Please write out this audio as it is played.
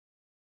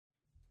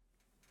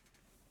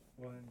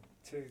One,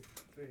 two,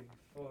 three,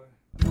 four.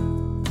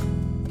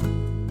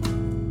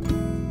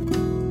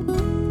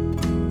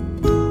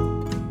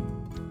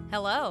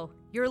 Hello,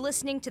 you're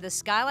listening to the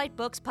Skylight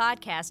Books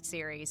podcast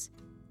series.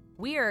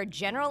 We are a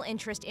general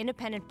interest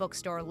independent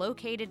bookstore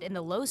located in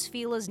the Los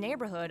Feliz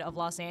neighborhood of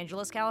Los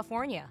Angeles,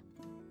 California.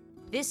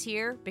 This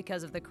year,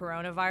 because of the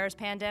coronavirus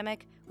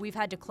pandemic, we've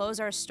had to close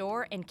our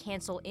store and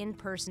cancel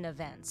in-person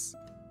events.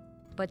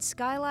 But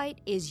Skylight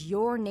is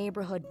your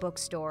neighborhood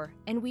bookstore,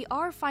 and we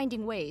are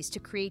finding ways to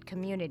create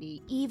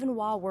community even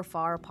while we're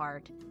far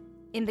apart.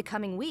 In the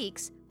coming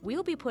weeks,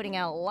 we'll be putting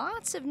out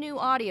lots of new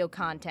audio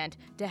content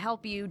to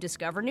help you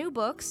discover new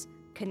books,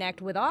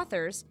 connect with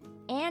authors,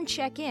 and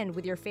check in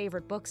with your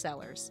favorite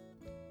booksellers.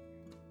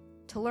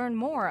 To learn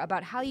more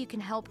about how you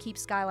can help keep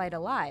Skylight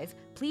alive,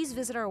 please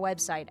visit our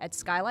website at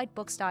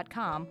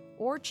skylightbooks.com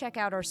or check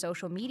out our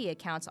social media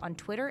accounts on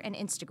Twitter and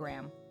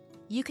Instagram.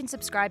 You can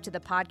subscribe to the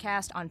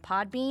podcast on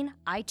Podbean,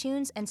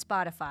 iTunes, and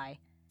Spotify.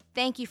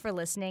 Thank you for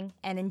listening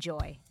and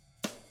enjoy.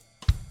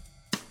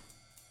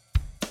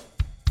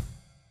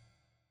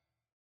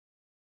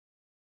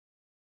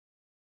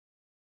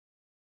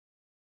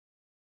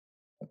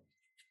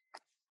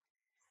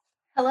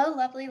 Hello,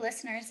 lovely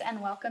listeners,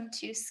 and welcome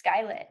to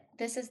Skylit.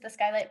 This is the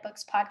Skylight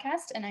Books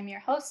podcast, and I'm your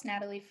host,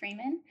 Natalie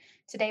Freeman.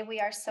 Today, we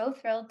are so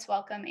thrilled to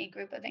welcome a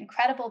group of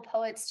incredible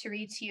poets to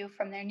read to you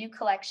from their new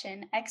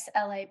collection,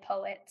 XLA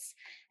Poets.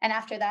 And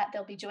after that,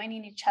 they'll be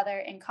joining each other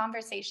in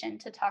conversation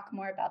to talk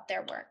more about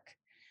their work.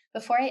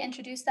 Before I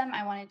introduce them,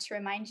 I wanted to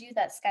remind you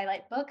that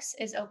Skylight Books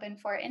is open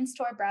for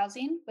in-store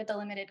browsing with a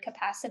limited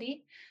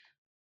capacity.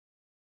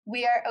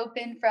 We are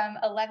open from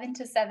 11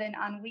 to 7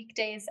 on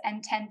weekdays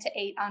and 10 to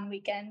 8 on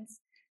weekends.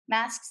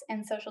 Masks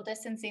and social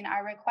distancing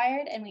are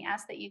required, and we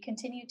ask that you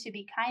continue to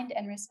be kind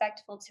and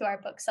respectful to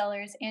our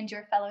booksellers and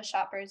your fellow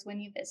shoppers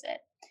when you visit.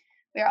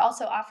 We are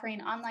also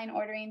offering online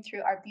ordering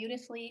through our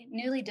beautifully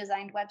newly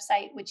designed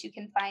website, which you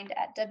can find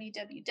at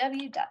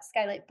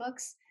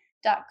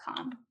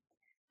www.skylightbooks.com.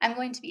 I'm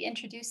going to be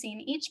introducing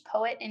each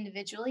poet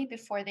individually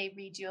before they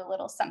read you a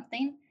little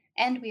something,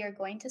 and we are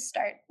going to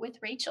start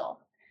with Rachel.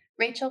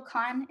 Rachel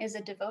Kahn is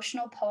a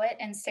devotional poet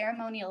and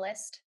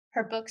ceremonialist.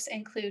 Her books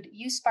include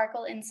You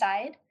Sparkle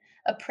Inside,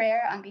 A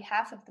Prayer on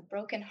Behalf of the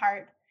Broken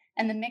Heart,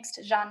 and the mixed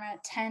genre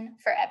 10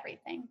 for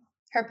Everything.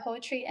 Her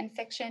poetry and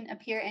fiction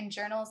appear in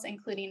journals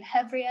including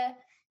Hevria,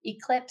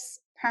 Eclipse,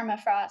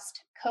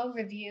 Permafrost,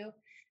 Co-Review,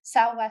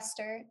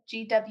 Sou'wester,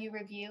 GW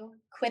Review,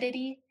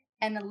 Quiddity,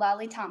 and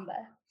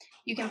Lalitamba.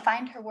 You can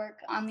find her work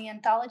on the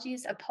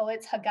anthologies of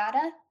Poets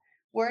Haggadah,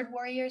 Word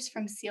Warriors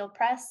from Seal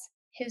Press,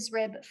 His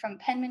Rib from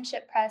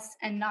Penmanship Press,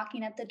 and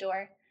Knocking at the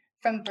Door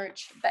from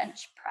Birch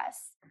Bench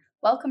Press.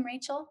 Welcome,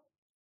 Rachel.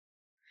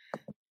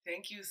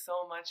 Thank you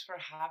so much for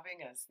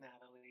having us,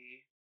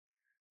 Natalie.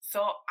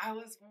 So I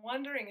was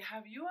wondering,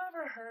 have you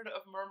ever heard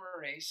of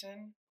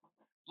murmuration?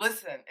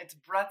 Listen, it's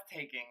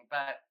breathtaking,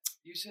 but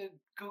you should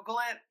Google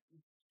it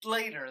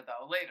later.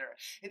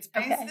 It's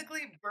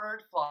basically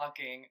bird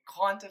flocking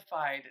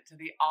quantified to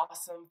the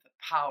awesome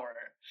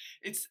power.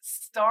 It's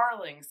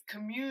starlings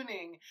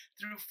communing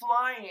through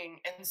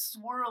flying and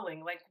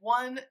swirling like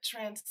one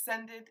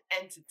transcendent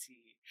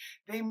entity.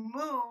 They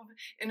move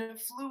in a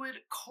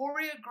fluid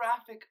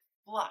choreographic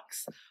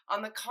flux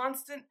on the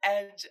constant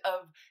edge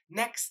of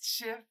next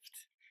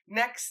shift,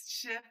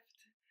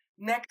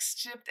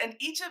 and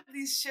each of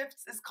these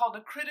shifts is called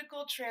a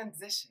critical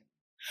transition.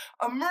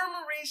 A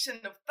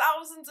murmuration of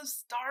thousands of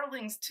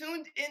starlings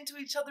tuned into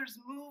each other's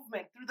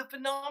movement through the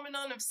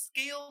phenomenon of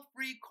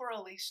scale-free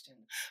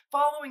correlation,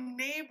 following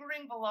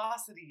neighboring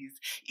velocities,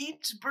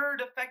 each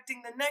bird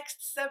affecting the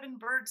next 7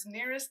 birds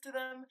nearest to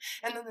them,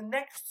 and then the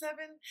next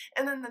 7,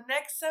 and then the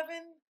next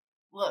 7.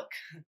 Look,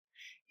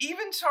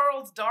 even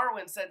Charles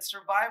Darwin said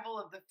survival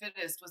of the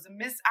fittest was a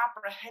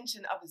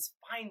misapprehension of his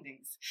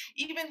findings.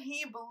 Even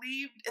he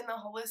believed in the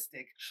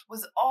holistic,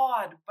 was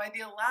awed by the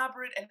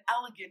elaborate and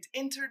elegant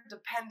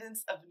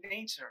interdependence of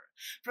nature.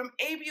 From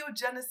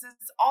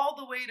abiogenesis all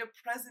the way to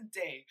present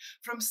day,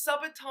 from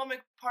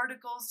subatomic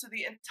particles to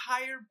the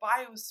entire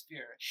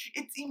biosphere,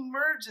 it's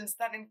emergence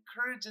that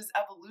encourages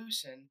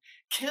evolution.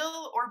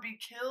 Kill or be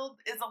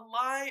killed is a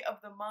lie of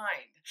the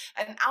mind,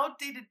 an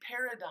outdated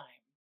paradigm.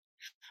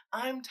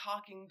 I'm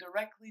talking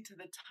directly to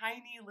the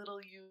tiny little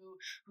you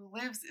who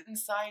lives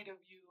inside of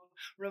you,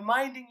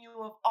 reminding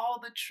you of all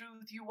the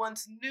truth you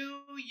once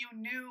knew you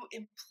knew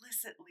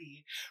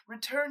implicitly,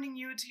 returning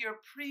you to your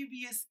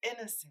previous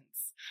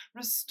innocence,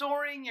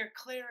 restoring your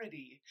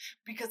clarity,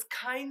 because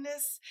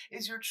kindness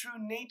is your true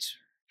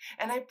nature.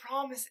 And I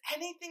promise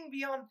anything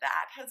beyond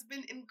that has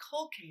been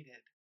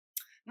inculcated.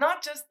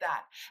 Not just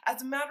that.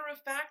 As a matter of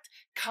fact,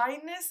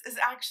 kindness is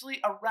actually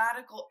a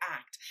radical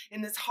act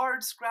in this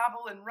hard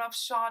scrabble and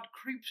roughshod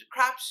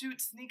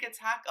crapshoot sneak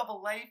attack of a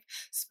life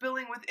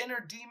spilling with inner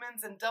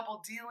demons and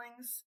double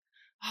dealings.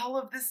 All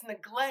of this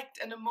neglect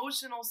and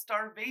emotional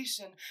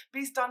starvation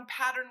based on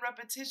pattern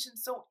repetition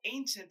so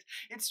ancient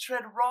it's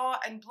tread raw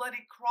and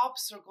bloody crop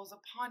circles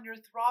upon your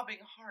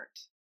throbbing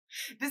heart.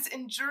 This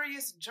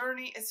injurious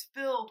journey is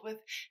filled with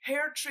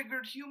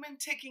hair-triggered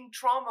human-ticking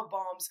trauma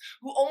bombs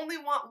who only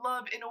want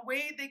love in a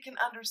way they can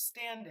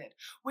understand it,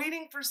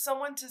 waiting for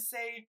someone to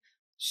say,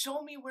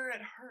 "Show me where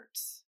it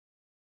hurts,"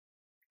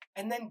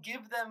 and then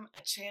give them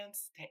a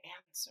chance to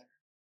answer.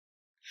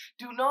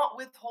 Do not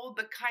withhold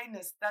the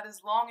kindness that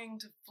is longing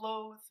to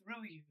flow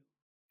through you.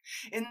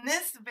 In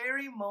this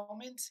very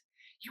moment,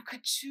 you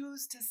could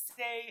choose to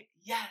say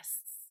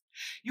yes.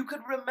 You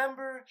could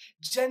remember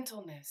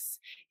gentleness,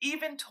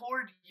 even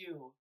toward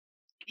you,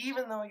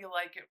 even though you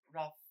like it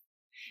rough,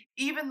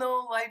 even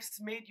though life's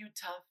made you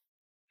tough.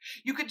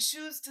 You could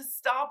choose to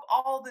stop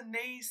all the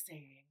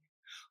naysaying.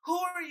 Who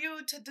are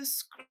you to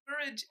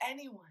discourage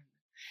anyone?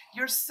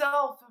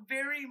 Yourself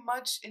very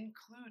much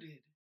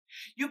included.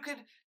 You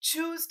could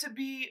choose to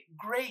be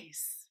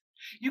grace.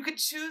 You could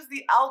choose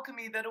the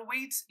alchemy that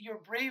awaits your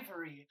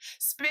bravery.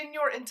 Spin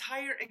your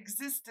entire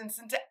existence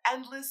into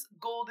endless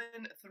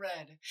golden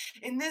thread.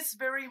 In this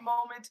very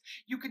moment,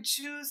 you could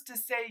choose to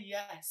say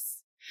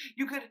yes.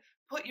 You could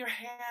put your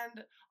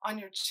hand on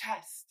your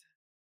chest,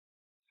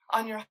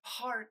 on your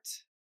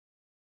heart,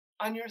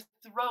 on your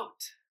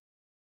throat,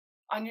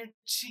 on your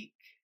cheek.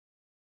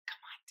 Come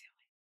on, do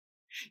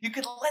it. You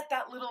could let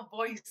that little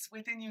voice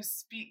within you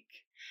speak.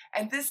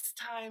 And this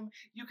time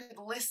you could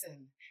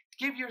listen.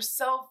 Give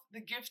yourself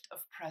the gift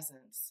of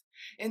presence.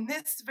 In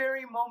this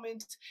very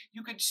moment,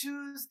 you could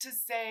choose to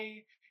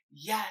say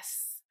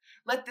yes.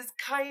 Let this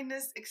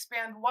kindness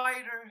expand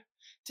wider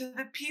to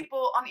the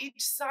people on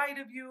each side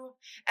of you,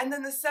 and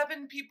then the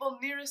 7 people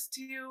nearest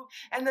to you,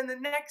 and then the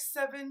next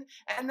 7,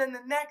 and then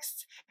the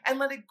next, and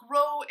let it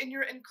grow in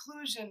your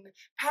inclusion,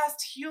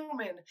 past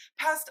human,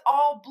 past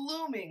all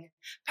blooming,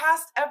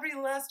 past every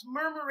last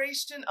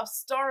murmuration of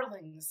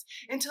starlings,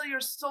 until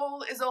your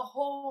soul is a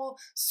whole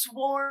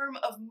swarm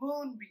of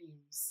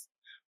moonbeams,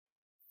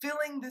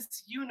 filling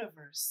this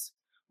universe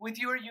with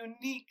your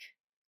unique,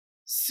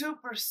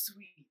 super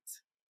sweet,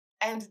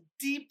 and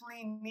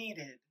deeply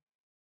needed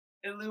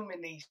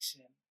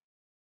illumination.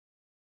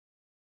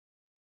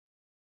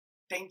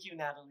 Thank you,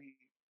 Natalie.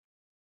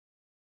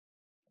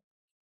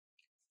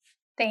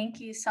 Thank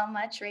you so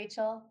much,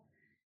 Rachel.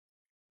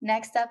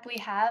 Next up, we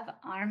have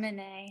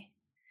Armeneh.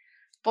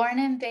 Born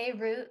in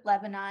Beirut,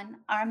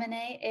 Lebanon,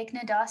 Armeneh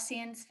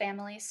Ignadosian's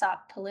family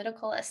sought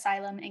political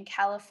asylum in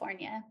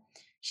California.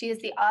 She is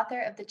the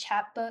author of the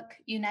chapbook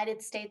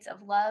United States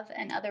of Love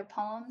and Other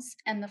Poems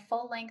and the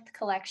full-length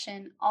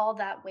collection All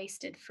That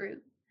Wasted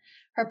Fruit.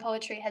 Her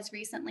poetry has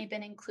recently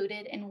been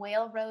included in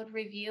Whale Road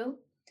Review,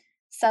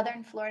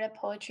 Southern Florida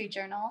Poetry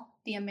Journal,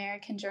 the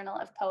American Journal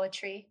of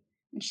Poetry,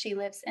 and she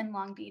lives in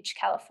Long Beach,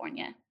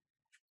 California.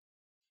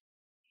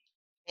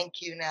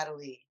 Thank you,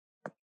 Natalie.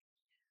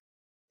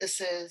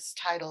 This is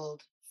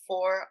titled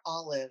 4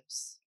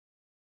 Olives.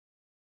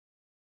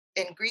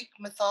 In Greek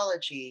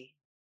mythology,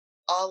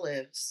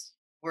 olives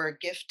were a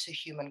gift to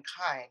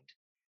humankind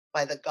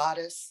by the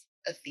goddess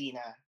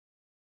Athena.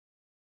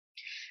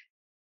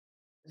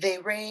 They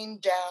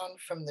rained down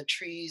from the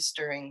trees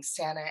during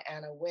Santa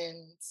Ana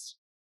winds.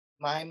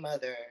 My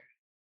mother,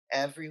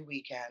 every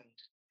weekend,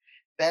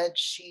 bed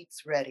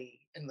sheets ready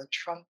in the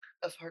trunk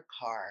of her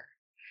car,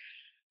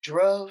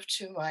 drove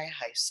to my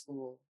high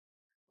school,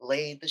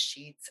 laid the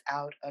sheets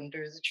out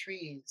under the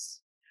trees,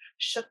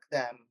 shook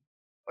them,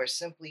 or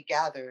simply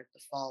gathered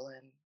the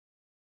fallen,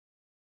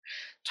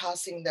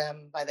 tossing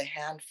them by the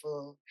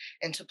handful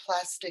into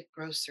plastic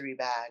grocery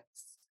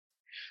bags,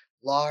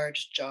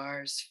 large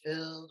jars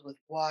filled with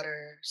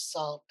water,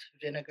 salt,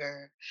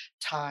 vinegar,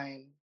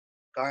 thyme,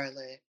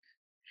 garlic.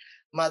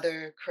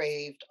 Mother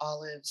craved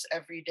olives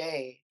every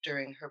day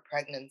during her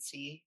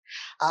pregnancy.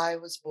 I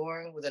was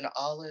born with an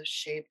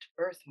olive-shaped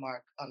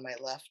birthmark on my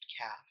left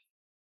calf.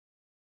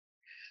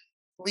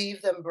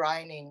 Leave them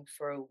brining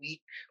for a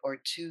week or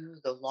two,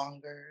 the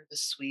longer, the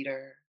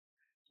sweeter.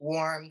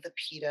 Warm the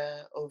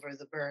pita over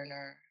the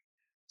burner,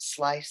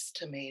 sliced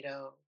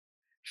tomato,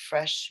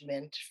 fresh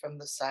mint from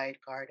the side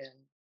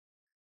garden,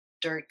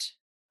 dirt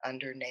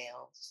under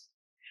nails.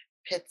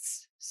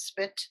 Pits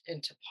spit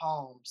into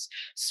palms,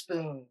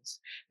 spoons,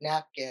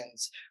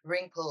 napkins,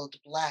 wrinkled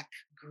black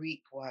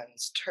Greek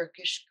ones,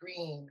 Turkish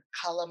green,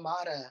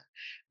 Kalamata,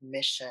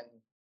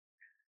 mission.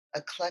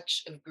 A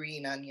clutch of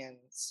green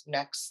onions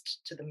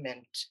next to the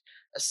mint,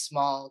 a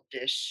small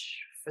dish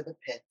for the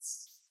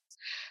pits.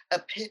 A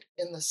pit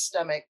in the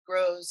stomach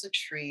grows a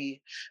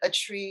tree. A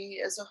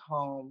tree is a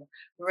home,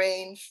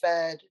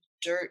 rain-fed,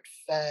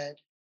 dirt-fed,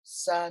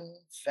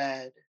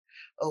 sun-fed.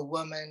 A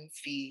woman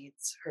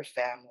feeds her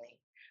family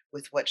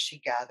with what she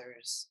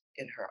gathers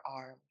in her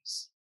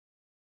arms.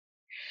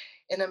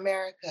 In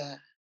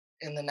America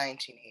in the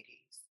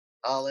 1980s,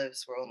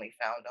 olives were only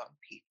found on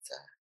pizza.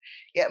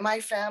 Yet my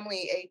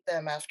family ate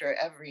them after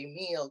every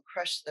meal,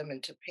 crushed them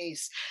into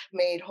paste,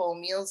 made whole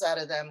meals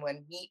out of them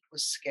when meat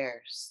was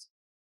scarce.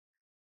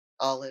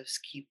 Olives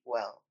keep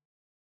well.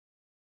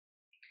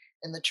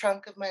 In the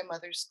trunk of my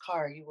mother's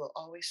car, you will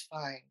always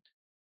find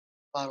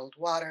bottled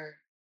water,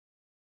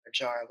 a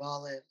jar of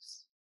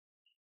olives,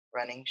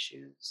 running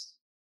shoes.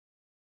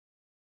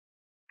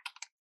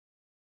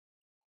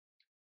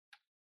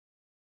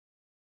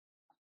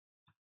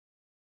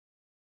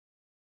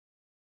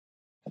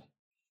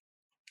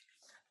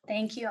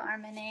 Thank you,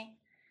 Armene.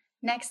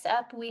 Next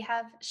up, we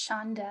have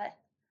Shonda,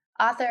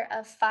 author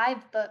of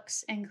 5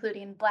 books,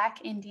 including Black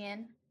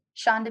Indian.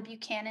 Shonda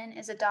Buchanan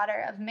is a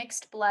daughter of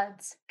mixed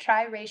bloods,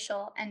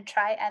 triracial, and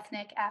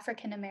tri-ethnic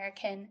African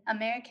American,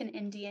 American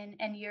Indian,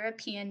 and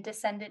European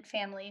descendant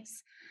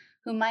families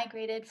who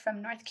migrated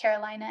from North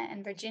Carolina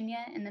and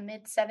Virginia in the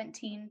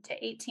mid-17 to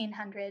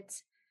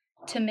 1800s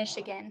to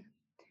Michigan.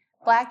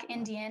 Black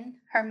Indian,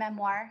 her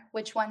memoir,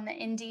 which won the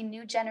Indie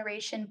New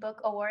Generation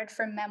Book Award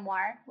for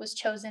Memoir, was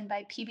chosen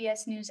by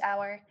PBS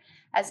NewsHour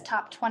as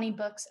top 20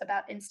 books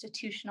about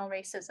institutional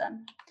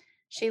racism.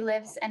 She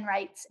lives and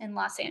writes in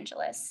Los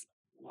Angeles.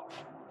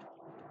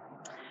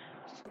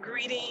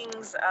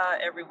 Greetings,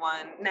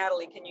 everyone.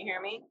 Natalie, can you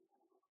hear me?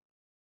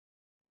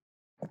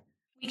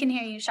 We can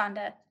hear you,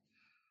 Shonda.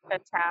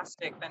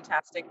 Fantastic,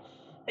 fantastic.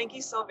 Thank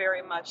you so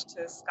very much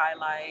to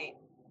Skylight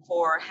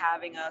for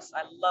having us.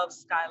 I love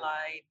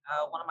Skylight,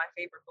 one of my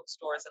favorite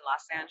bookstores in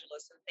Los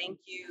Angeles. And thank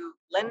you,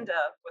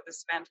 Linda, for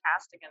this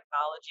fantastic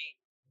anthology.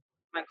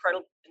 I'm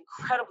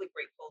incredibly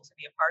grateful to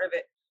be a part of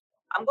it.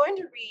 I'm going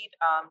to read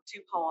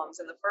 2 poems,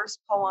 and the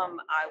first poem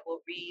I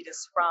will read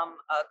is from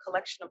a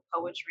collection of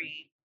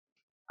poetry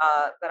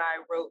that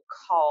I wrote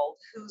called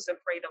Who's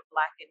Afraid of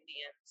Black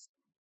Indians?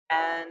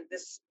 And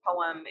this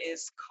poem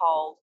is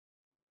called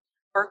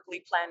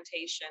Berkeley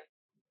Plantation,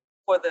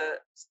 for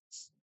the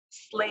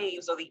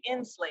slaves or the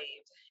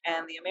enslaved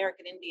and the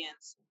American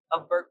Indians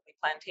of Berkeley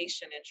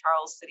Plantation in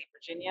Charles City,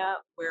 Virginia,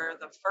 where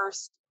the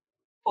first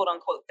quote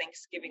unquote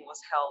Thanksgiving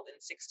was held in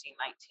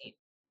 1619.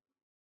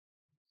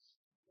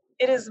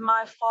 It is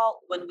my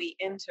fault when we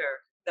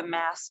enter the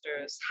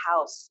master's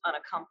house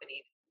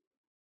unaccompanied.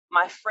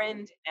 My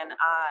friend and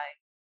I,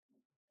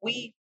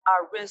 we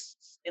our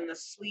wrists in the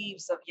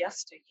sleeves of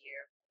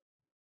yesteryear.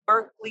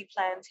 Berkeley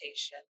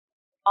Plantation,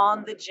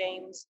 on the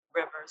James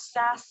River,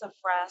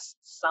 sassafras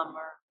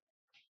summer.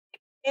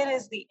 It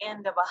is the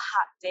end of a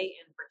hot day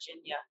in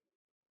Virginia.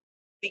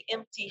 The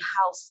empty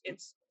house,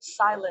 its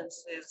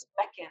silences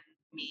beckon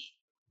me.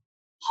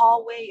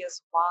 Hallway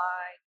is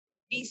wide,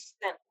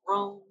 decent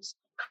rooms,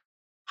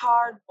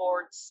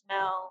 cardboard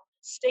smell,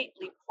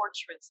 stately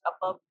portraits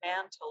above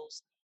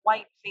mantels,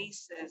 white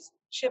faces,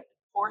 chipped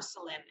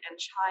porcelain and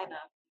china,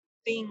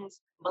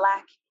 things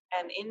Black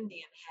and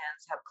Indian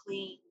hands have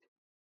cleaned.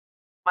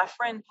 My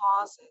friend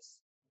pauses.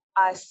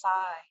 I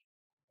sigh.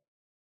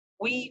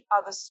 We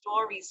are the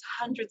stories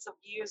hundreds of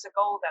years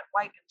ago that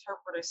white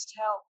interpreters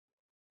tell,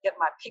 yet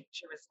my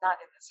picture is not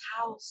in this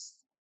house.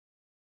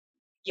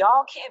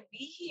 Y'all can't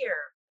be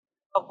here,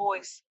 a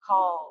voice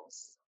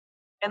calls.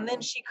 And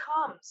then she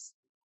comes,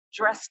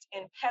 dressed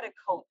in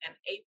petticoat and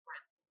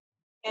apron,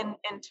 an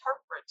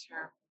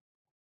interpreter.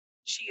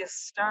 She is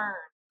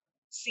stern,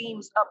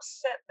 seems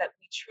upset that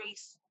we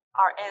trace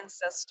our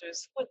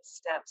ancestors'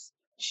 footsteps.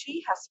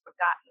 She has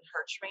forgotten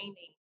her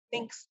training,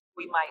 thinks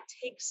we might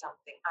take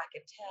something, I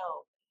can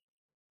tell.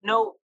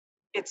 No,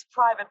 it's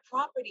private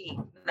property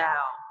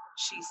now,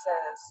 she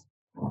says.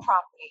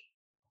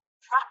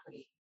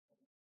 Property.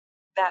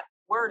 That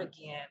word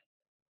again.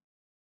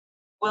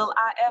 Will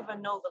I ever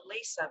know the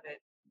lace of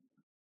it?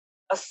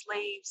 A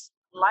slave's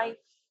life,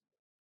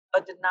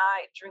 a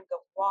denied drink of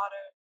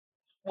water,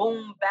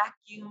 womb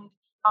vacuumed,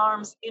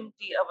 arms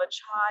empty of a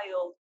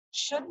child.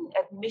 Shouldn't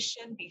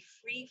admission be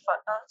free for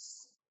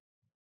us?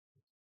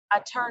 I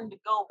turned to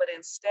go, but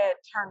instead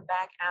turned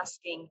back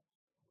asking,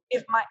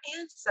 if my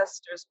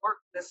ancestors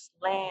worked this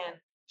land,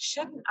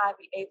 shouldn't I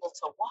be able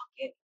to walk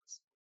it?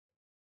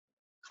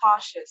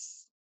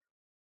 Cautious,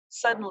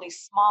 suddenly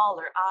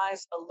smaller,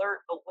 eyes alert,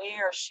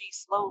 aware, she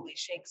slowly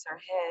shakes her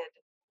head.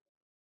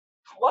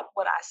 What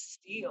would I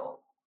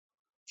steal?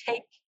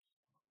 Take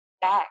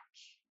back?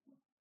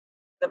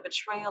 The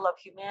betrayal of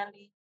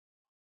humanity?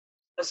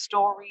 The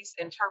stories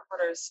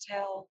interpreters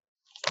tell?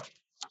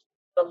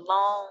 The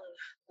long,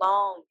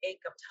 long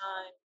ache of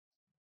time?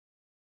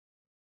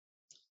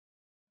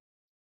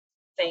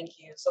 Thank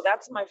you. So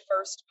that's my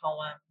first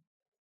poem.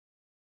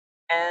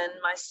 And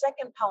my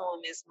second poem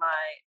is my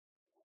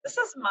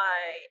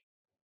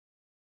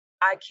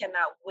I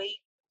cannot wait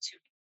to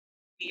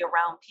be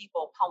around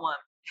people poem.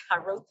 I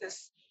wrote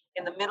this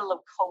in the middle of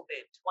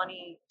COVID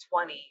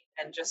 2020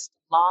 and just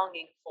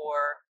longing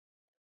for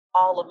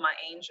all of my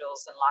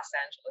angels in Los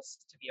Angeles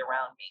to be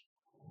around me.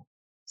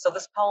 So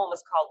this poem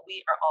is called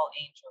We Are All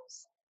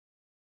Angels.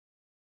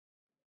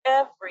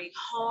 Every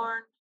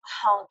horn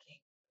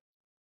honking,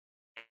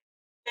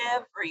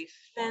 every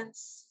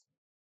fence,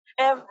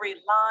 every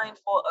line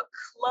for a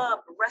club,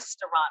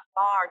 restaurant,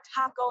 bar,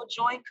 taco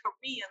joint,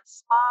 Korean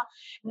spa,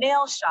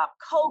 nail shop,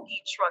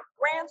 Kogi truck,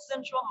 Grand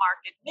Central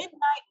Market,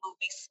 midnight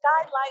movie,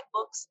 Skylight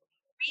Books,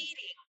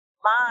 reading,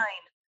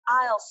 line,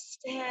 I'll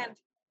stand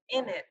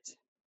in it.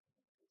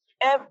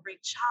 Every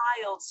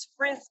child's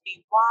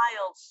frisbee,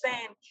 wild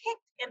sand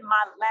kicked in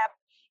my lap,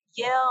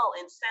 yell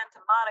in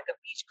Santa Monica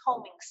Beach,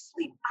 combing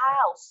sleep,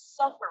 I'll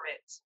suffer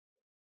it.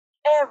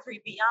 Every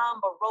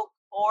Beyond Baroque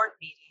board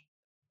meeting,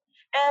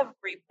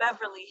 every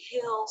Beverly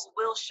Hills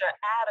Wilshire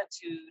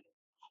attitude,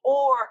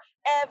 or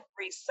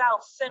every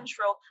South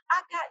Central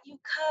I got you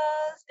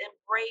cuz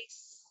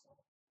embrace.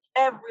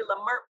 Every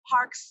Lamert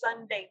Park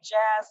Sunday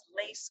jazz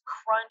lace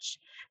crunch,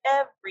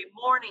 every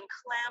morning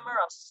clamor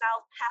of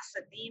South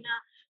Pasadena,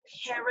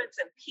 parrots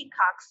and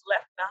peacocks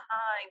left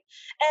behind,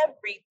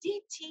 every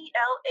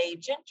DTLA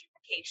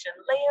gentrification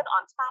layered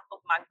on top of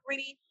my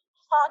gritty,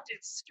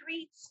 haunted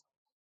streets,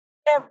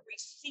 every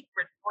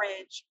secret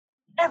bridge,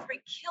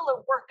 every killer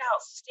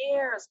workout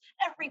stairs,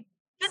 every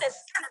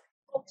Venice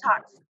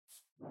Botox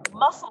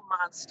muscle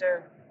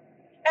monster,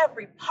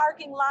 every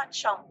parking lot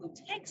chump who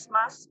takes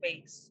my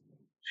space,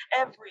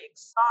 every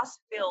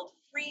exhaust-filled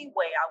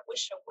freeway I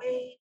wish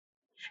away,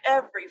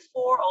 every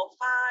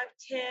 405,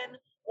 10,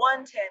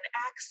 110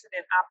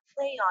 accident I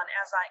prey on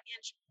as I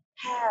inch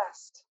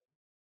past,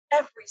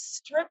 every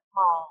strip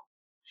mall,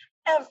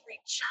 every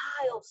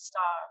child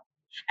star,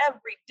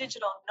 every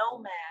digital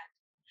nomad,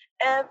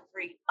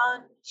 every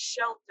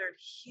unsheltered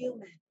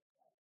human,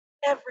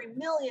 every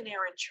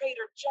millionaire in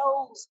Trader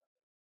Joe's,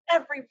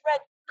 every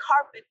red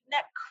carpet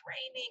neck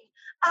craning,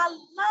 I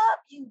love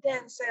you,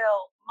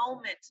 Denzel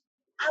moment.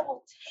 I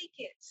will take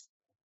it.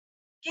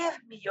 Give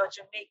me your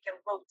Jamaican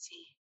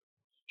roti,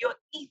 your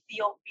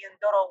Ethiopian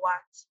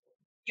dorowat,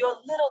 your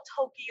little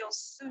Tokyo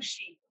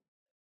sushi.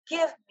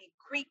 Give me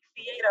Greek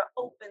theater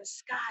open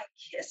sky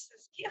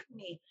kisses. Give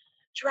me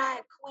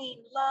drag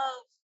queen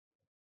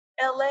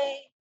love.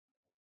 LA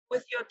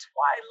with your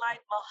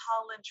Twilight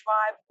Mulholland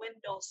Drive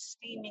window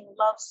steaming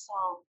love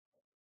song.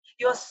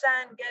 Your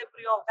San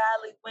Gabriel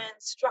Valley wind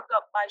struck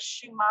up by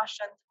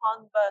Shumash and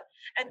Tongva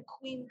and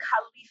Queen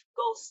Khalif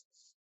ghosts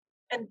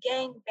and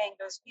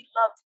gangbangers we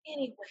loved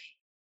anyway,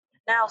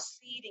 now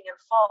seeding in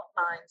fault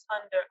lines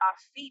under our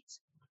feet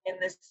in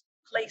this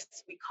place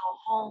we call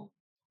home.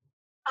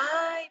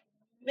 I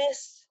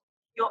miss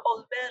your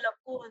Olvera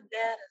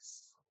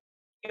Curunderas,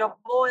 your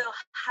Boyle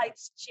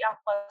Heights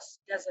Chiapas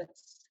desert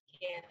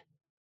skin,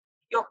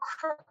 your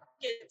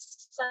crooked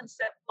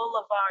Sunset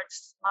Boulevard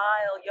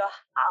smile, your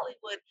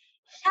Hollywood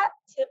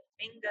hat-tip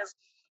fingers,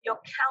 your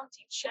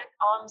county check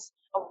arms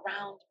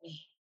around me.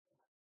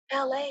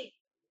 LA,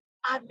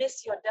 I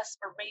miss your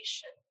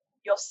desperation,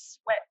 your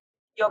sweat,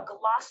 your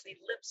glossy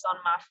lips on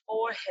my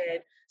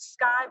forehead,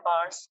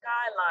 Skybar,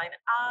 skyline,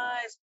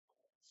 eyes,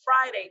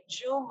 Friday,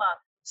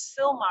 Juma,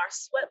 Silmar,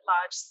 Sweat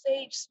Lodge,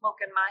 sage smoke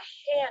in my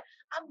hair.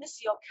 I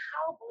miss your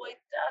cowboy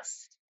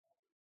dust,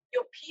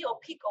 your Pio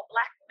Pico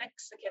Black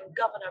Mexican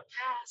governor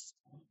past,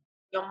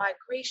 your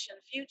migration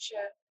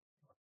future.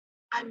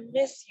 I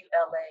miss you,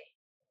 LA.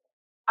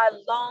 I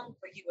long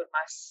for you in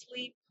my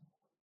sleep.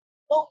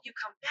 Won't you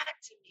come back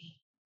to me?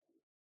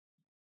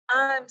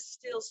 I'm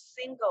still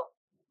single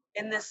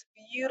in this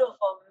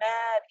beautiful,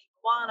 mad,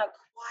 iguana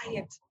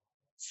quiet,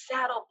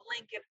 saddle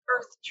blanket,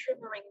 earth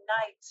trimmering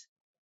night.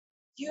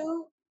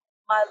 You,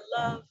 my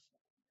love,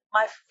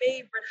 my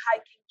favorite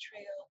hiking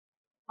trail,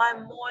 my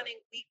morning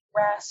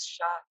wheatgrass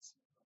shot,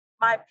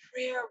 my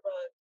prayer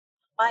rug,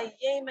 my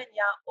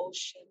Yemenya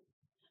ocean,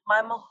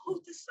 my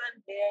Mahuta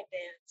Sun bear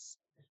dance,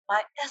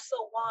 my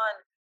Essawan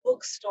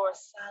bookstore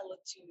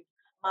solitude,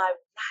 my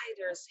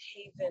writer's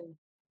haven.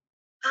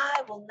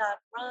 I will not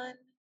run.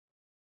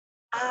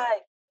 I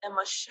am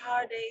a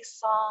Sade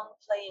song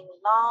playing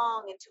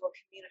long into a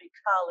community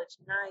college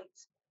night.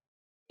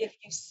 If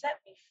you set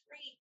me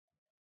free,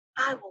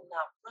 I will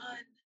not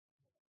run.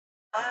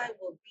 I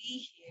will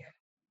be here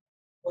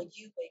when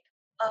you wake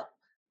up.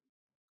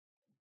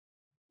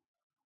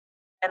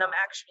 And I'm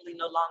actually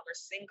no longer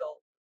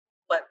single,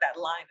 but that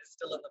line is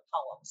still in the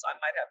poem, so I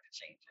might have to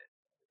change it.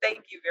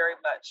 Thank you very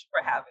much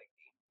for having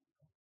me.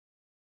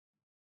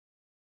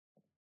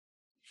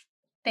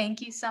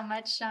 Thank you so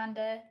much,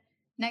 Shonda.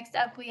 Next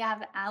up, we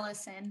have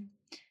Allison.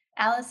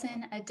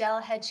 Allison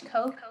Adele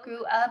Hedgecote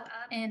grew up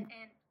in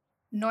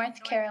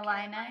North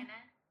Carolina,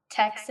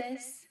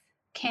 Texas,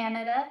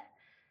 Canada,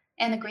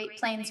 and the Great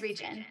Plains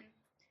region.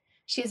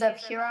 She is of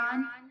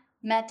Huron,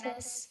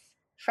 Métis,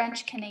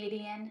 French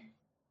Canadian,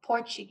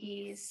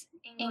 Portuguese,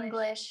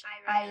 English,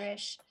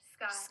 Irish,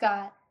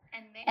 Scot,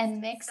 and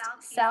mixed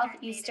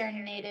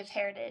Southeastern Native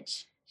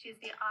heritage.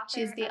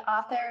 She is the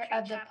author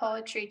of the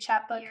poetry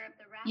chapbook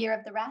Year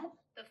of the Rat,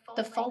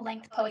 the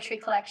full-length poetry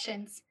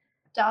collections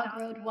Dog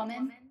Road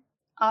Woman,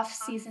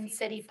 Off-Season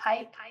City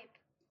Pipe,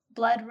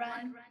 Blood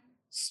Run,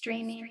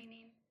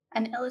 Streaming,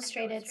 an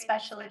illustrated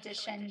special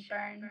edition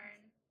Burn,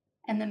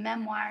 and the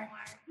memoir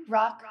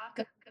Rock,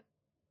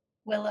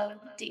 Willow,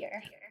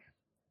 Deer.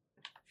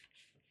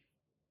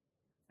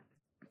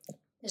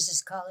 This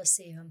is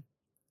Coliseum.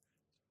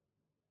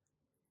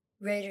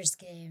 Raiders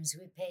games,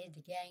 we paid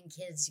the gang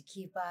kids to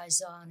keep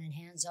eyes on and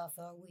hands off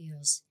our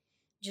wheels.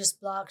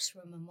 Just blocks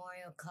from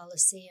Memorial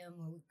Coliseum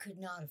where we could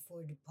not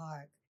afford to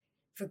park.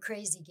 For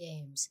crazy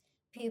games,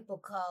 people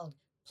called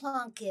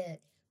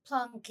Plunkett,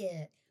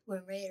 Plunkett,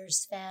 when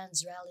Raiders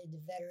fans rallied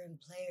the veteran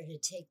player to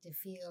take the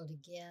field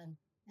again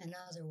and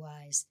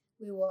otherwise.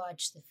 We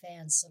watched the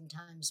fans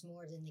sometimes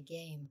more than the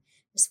game,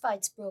 as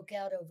fights broke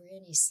out over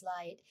any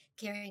slight,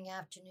 carrying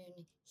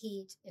afternoon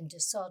heat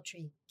into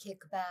sultry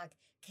kickback,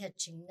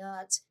 catching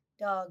nuts,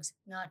 dogs,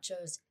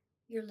 nachos,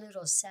 your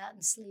little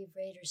satin sleeve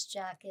Raiders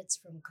jackets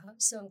from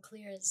some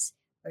clearance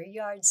or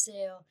yard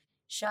sale,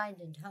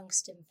 shined in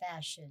tungsten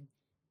fashion.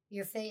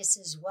 Your face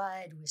is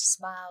wide with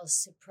smiles,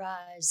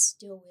 surprise,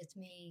 still with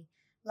me,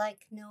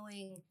 like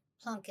knowing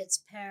Plunkett's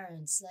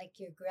parents, like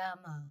your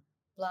grandma,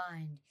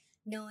 blind,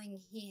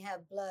 knowing he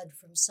had blood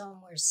from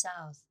somewhere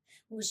south,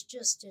 was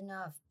just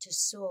enough to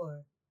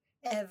soar.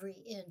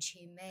 Every inch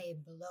he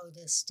made below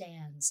the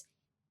stands,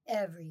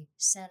 every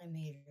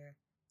centimeter.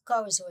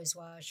 Car was always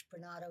washed,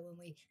 Bernardo. When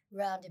we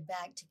rounded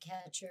back to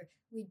catch her,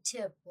 we'd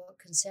tip what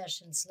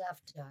concessions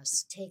left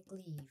us, take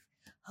leave,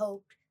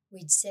 hoped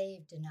we'd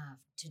saved enough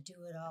to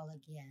do it all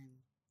again.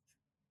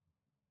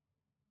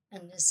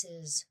 And this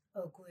is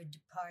Oakwood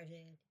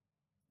Departed.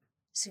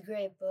 It's a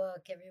great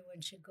book.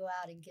 Everyone should go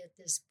out and get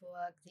this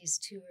book. These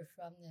two are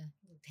from the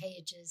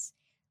pages.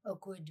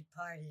 Oakwood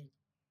Departed.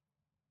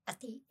 At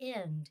the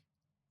end,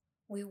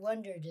 we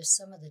wondered if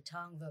some of the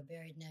Tongva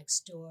buried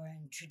next door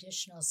and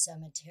traditional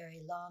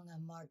cemetery long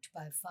unmarked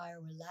by fire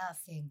were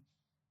laughing,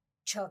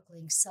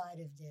 chuckling sight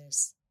of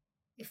this.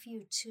 If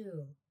you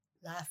too,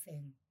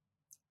 laughing.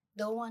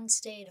 Though one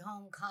stayed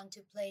home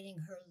contemplating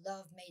her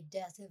love-made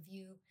death of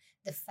you,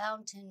 the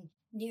fountain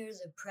near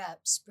the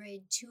prep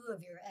sprayed 2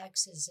 of your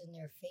exes in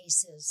their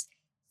faces.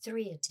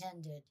 3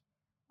 attended.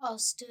 All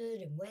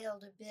stood and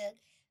wailed a bit,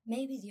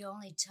 maybe the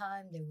only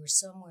time they were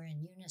somewhere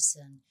in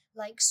unison,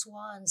 like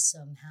swans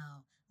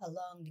somehow,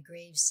 along the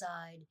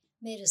graveside,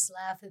 made us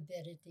laugh a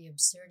bit at the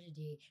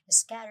absurdity as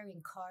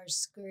scattering cars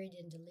scurried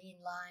into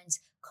lean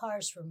lines,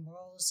 cars from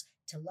Rolls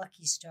to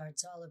Lucky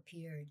Starts all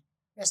appeared.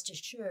 Rest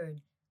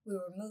assured, we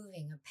were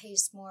moving a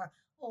pace more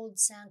old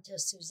Santa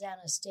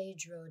Susana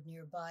stage road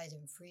nearby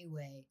than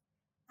freeway.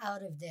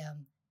 Out of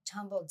them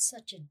tumbled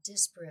such a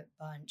disparate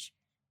bunch,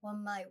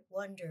 one might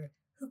wonder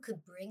who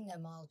could bring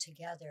them all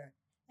together,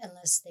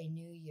 unless they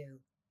knew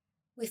you.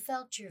 We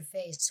felt your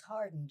face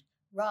hardened,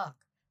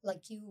 rock,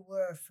 like you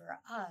were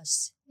for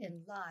us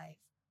in life,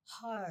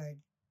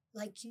 hard,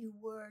 like you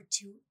were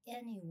to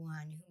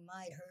anyone who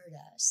might hurt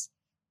us.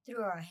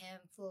 Through our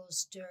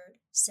handfuls dirt,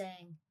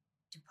 sang,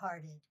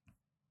 departed.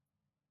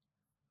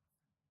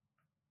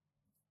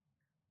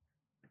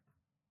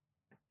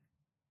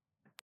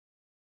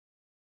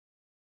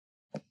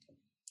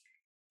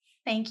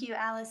 Thank you,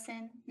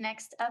 Allison.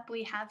 Next up,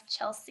 we have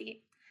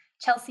Chelsea.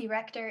 Chelsea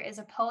Rector is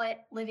a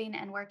poet living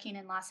and working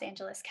in Los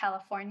Angeles,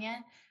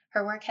 California.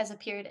 Her work has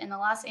appeared in the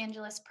Los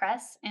Angeles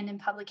Press and in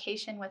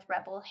publication with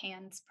Rebel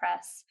Hands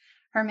Press.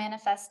 Her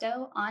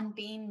manifesto, On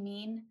Being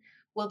Mean,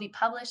 will be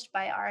published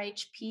by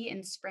RHP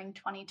in spring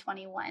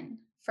 2021.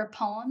 For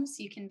poems,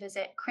 you can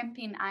visit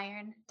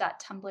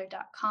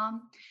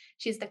crimpingiron.tumblr.com.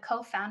 She's the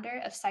co-founder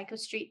of Psycho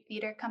Street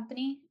Theater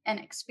Company, an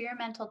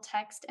experimental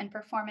text and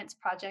performance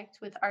project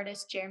with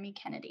artist Jeremy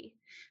Kennedy.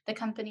 The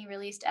company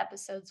released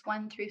episodes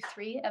 1 through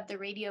 3 of the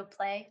radio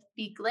play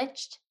Be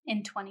Glitched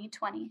in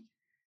 2020.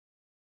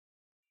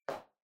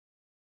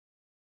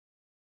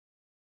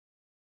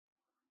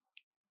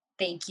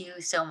 Thank you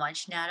so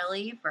much,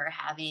 Natalie, for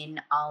having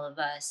all of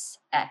us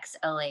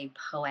ex-LA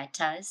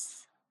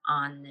poetas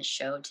on the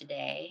show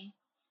today.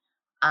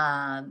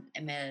 I'm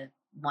a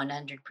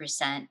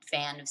 100%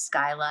 fan of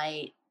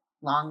Skylight.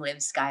 Long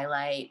live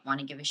Skylight. Want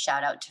to give a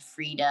shout out to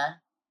Frida,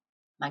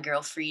 my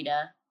girl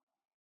Frida.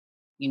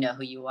 You know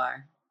who you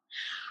are.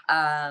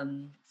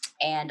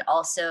 And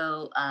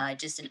also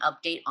just an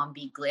update on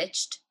Be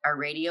Glitched, our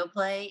radio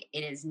play.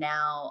 It is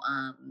now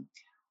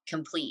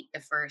complete.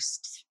 The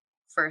first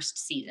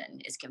season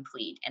is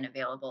complete and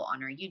available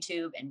on our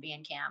YouTube and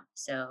Bandcamp.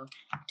 So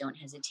don't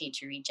hesitate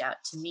to reach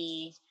out to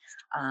me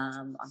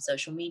on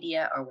social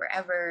media or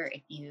wherever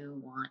if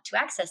you want to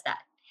access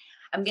that.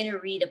 I'm going to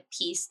read a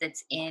piece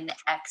that's in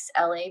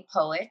ex-LA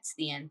Poets,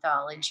 the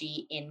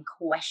anthology in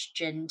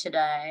question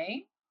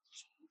today.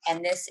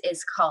 And this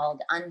is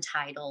called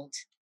Untitled.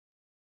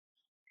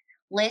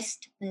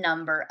 List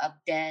number of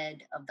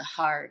dead of the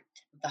heart,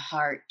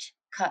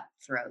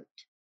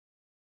 cutthroat.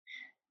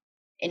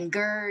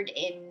 Engird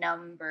in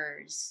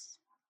numbers,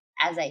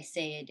 as I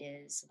say it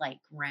is,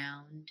 like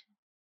round.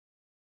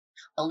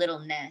 A little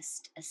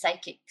nest, a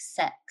psychic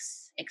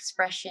sex,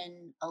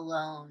 expression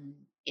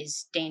alone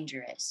is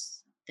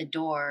dangerous. The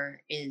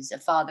door is a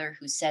father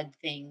who said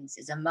things,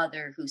 is a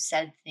mother who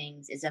said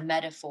things, is a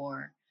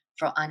metaphor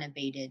for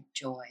unabated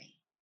joy.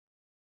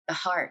 The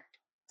heart,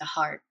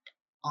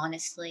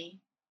 honestly.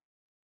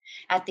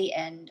 At the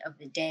end of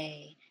the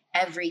day,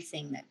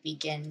 everything that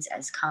begins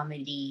as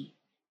comedy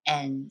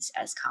ends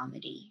as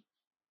comedy.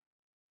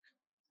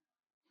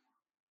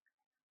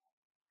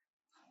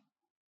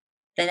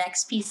 The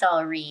next piece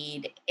I'll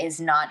read is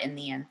not in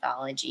the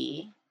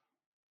anthology,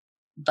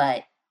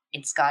 but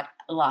it's got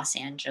Los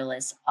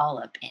Angeles all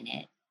up in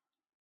it.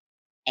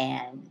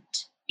 And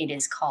it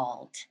is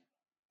called,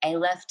 I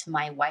Left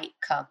My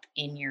White Cup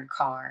in Your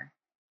Car,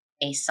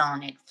 a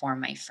sonnet for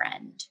my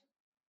friend.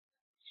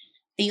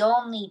 The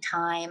only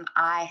time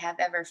I have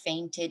ever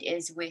fainted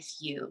is with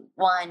you.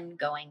 One,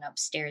 going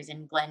upstairs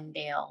in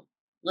Glendale,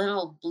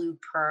 little blue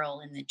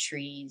pearl in the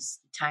trees,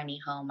 the tiny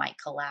home I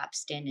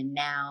collapsed in, and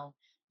now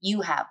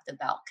you have the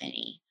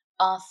balcony,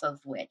 off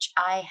of which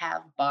I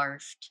have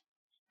barfed.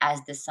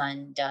 as the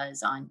sun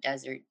does on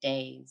desert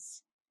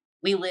days.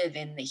 We live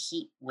in the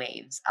heat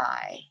wave's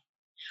eye.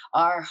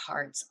 Our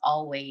hearts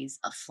always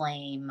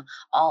aflame,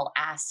 all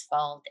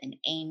asphalt and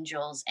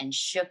angels and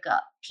shook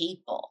up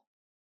people,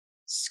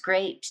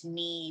 scraped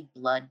knee,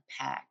 blood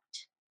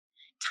packed.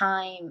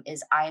 Time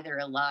is either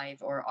alive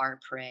or our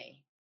prey.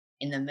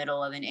 In the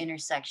middle of an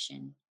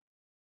intersection,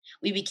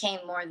 we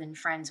became more than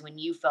friends when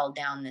you fell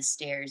down the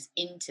stairs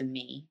into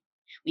me.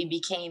 We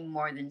became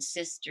more than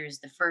sisters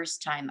the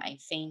first time I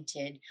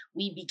fainted.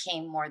 We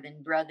became more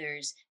than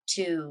brothers,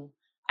 too.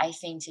 I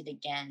fainted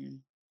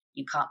again.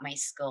 You caught my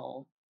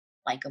skull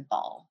like a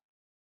ball.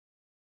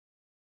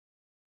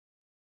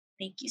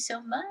 Thank you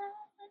so much.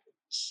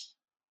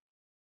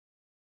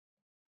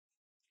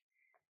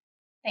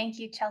 Thank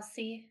you,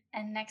 Chelsea.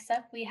 And next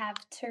up, we have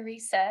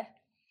Teresa,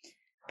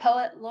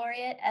 Poet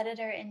Laureate,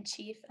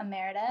 Editor-in-Chief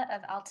Emerita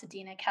of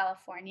Altadena,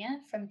 California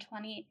from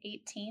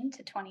 2018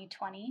 to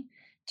 2020.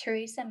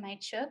 Teresa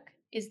Maichuk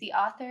is the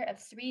author of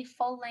 3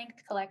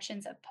 full-length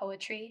collections of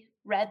poetry,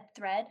 Red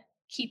Thread,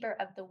 Keeper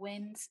of the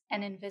Winds,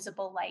 and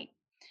Invisible Light.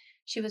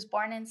 She was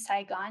born in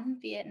Saigon,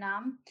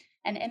 Vietnam,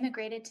 and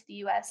immigrated to the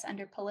US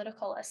under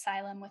political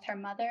asylum with her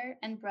mother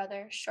and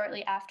brother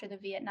shortly after the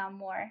Vietnam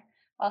War,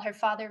 while her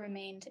father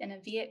remained in a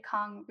Viet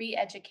Cong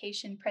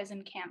re-education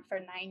prison camp for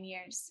 9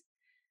 years.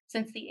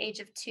 Since the age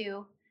of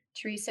 2,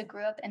 Teresa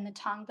grew up in the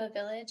Tongva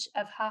village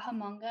of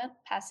Cajamonga,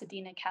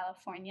 Pasadena,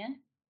 California,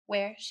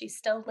 where she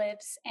still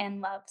lives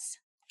and loves.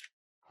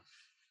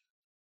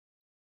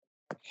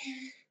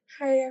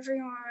 Hi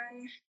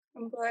everyone,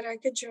 I'm glad I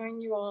could join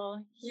you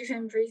all,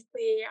 even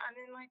briefly. I'm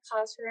in my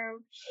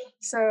classroom,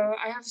 so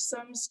I have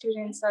some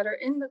students that are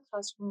in the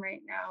classroom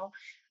right now.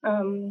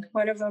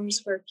 One of them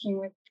is working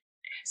with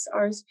his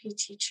RSP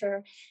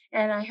teacher,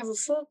 and I have a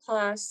full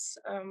class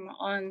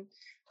on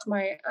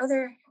my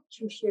other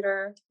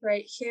computer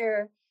right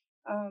here.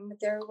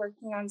 They're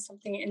working on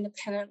something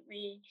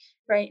independently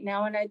right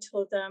now, and I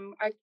told them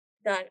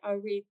that I'll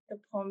read the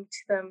poem to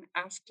them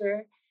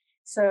after.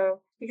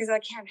 So because I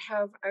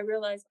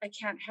realize I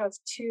can't have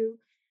 2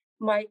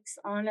 mics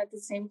on at the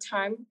same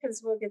time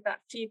because we'll get that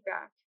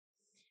feedback.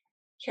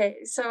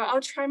 Okay, so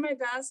I'll try my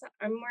best.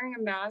 I'm wearing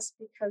a mask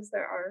because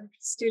there are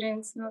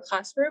students in the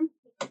classroom.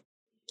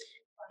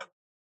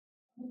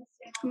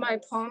 My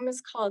poem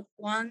is called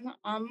One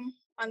on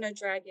a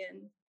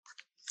Dragon.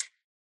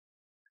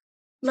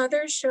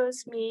 Mother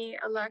shows me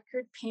a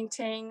lacquered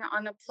painting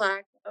on a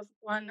plaque of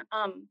one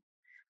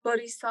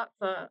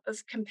Bodhisattva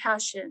of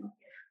compassion,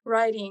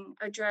 riding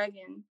a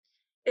dragon.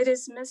 It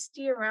is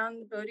misty around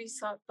the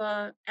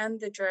Bodhisattva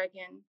and the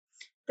dragon.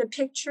 The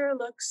picture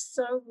looks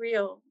so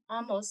real,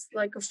 almost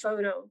like a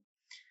photo.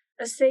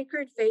 A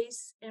sacred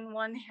vase in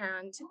one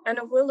hand and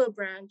a willow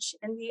branch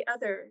in the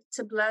other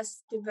to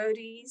bless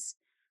devotees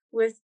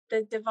with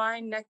the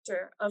divine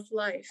nectar of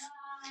life.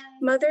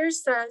 Mother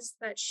says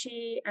that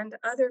she and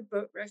other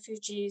boat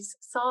refugees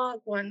saw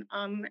Guan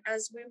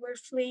as we were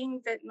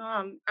fleeing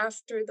Vietnam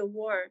after the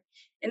war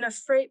in a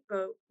freight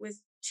boat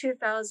with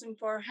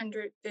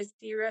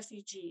 2,450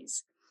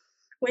 refugees.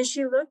 When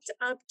she looked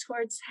up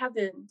towards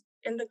heaven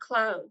in the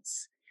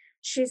clouds,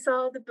 she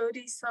saw the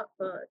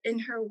Bodhisattva in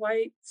her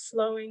white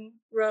flowing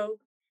robe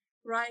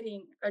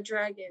riding a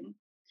dragon.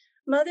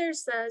 Mother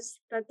says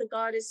that the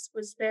goddess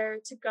was there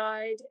to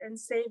guide and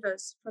save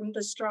us from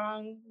the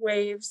strong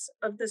waves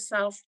of the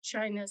South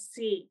China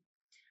Sea.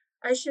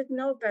 I should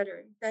know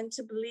better than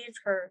to believe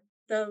her,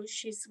 though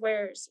she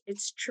swears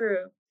it's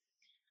true.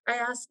 I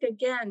ask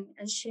again,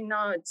 and she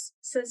nods,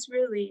 says,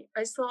 really,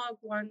 I saw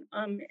Guan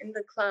in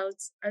the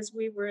clouds as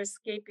we were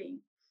escaping.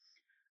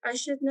 I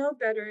should know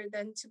better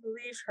than to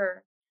believe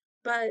her,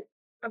 but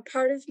a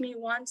part of me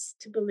wants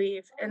to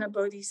believe in a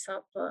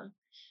bodhisattva,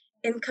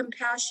 in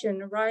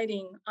compassion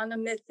riding on a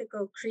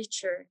mythical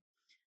creature,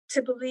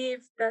 to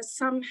believe that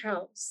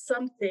somehow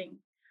something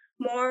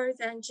more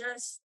than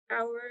just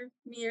our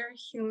mere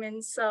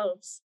human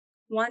selves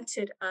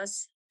wanted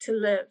us to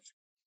live.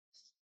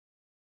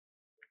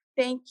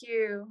 Thank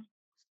you.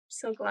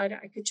 So glad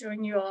I could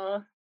join you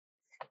all.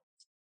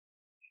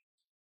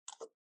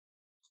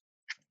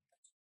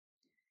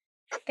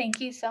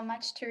 Thank you so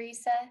much,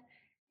 Teresa.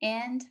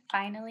 And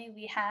finally,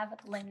 we have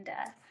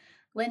Linda.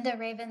 Linda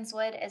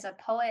Ravenswood is a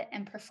poet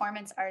and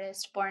performance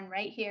artist born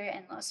right here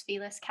in Los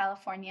Feliz,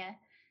 California.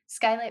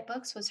 Skylight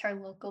Books was her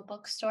local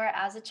bookstore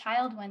as a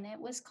child when it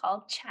was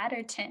called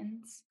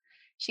Chatterton's.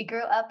 She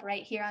grew up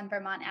right here on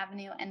Vermont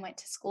Avenue and went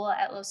to school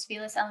at Los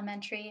Feliz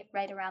Elementary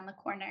right around the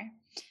corner.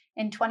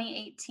 In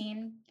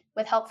 2018,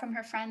 with help from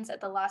her friends at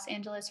the Los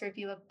Angeles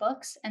Review of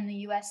Books and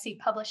the USC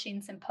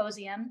Publishing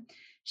Symposium,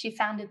 she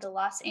founded the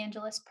Los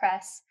Angeles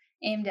Press,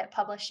 aimed at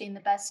publishing the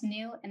best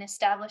new and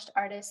established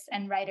artists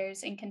and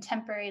writers in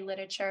contemporary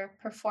literature,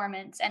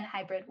 performance, and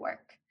hybrid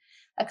work.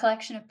 A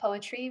collection of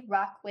poetry,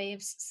 Rock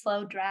Waves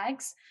Slow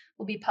Drags,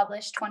 will be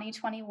published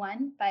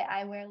 2021 by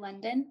iWare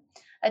London.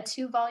 A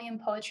 2-volume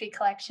poetry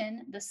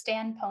collection, The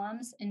Stand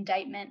Poems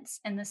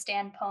Indictments and The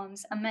Stand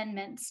Poems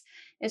Amendments,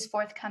 is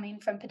forthcoming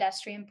from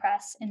Pedestrian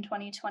Press in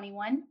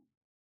 2021.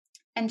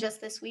 And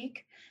just this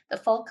week, the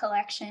full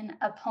collection,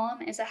 A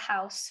Poem is a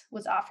House,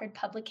 was offered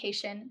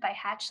publication by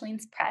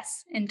Hatchlings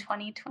Press in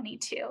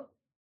 2022.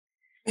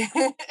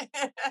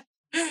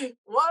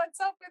 What's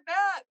up with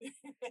that?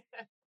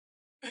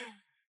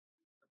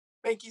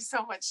 Thank you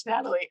so much,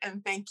 Natalie.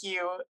 And thank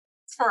you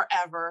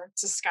forever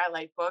to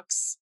Skylight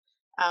Books.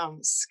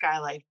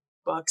 Skylight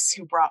Books,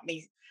 who brought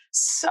me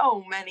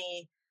so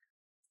many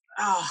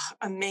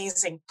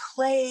amazing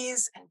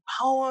plays and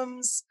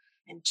poems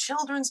and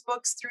children's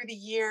books through the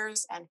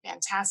years and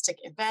fantastic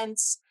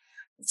events.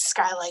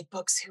 Skylight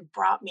Books, who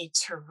brought me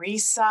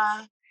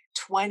Teresa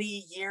 20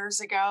 years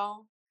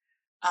ago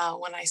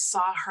when I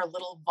saw her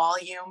little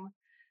volume,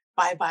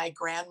 Bye Bye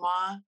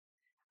Grandma,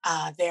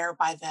 there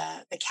by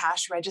the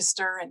cash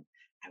register. And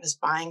I was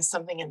buying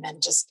something and then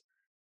just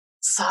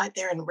saw it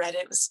there and read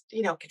it. It was,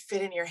 could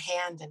fit in your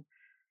hand. And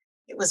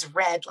it was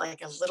read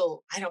like a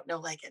little, I don't know,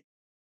 like a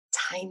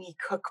tiny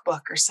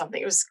cookbook or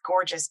something. It was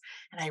gorgeous.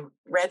 And I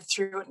read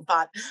through it and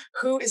thought,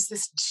 who is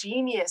this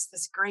genius,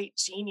 this great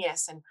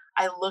genius? And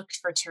I looked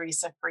for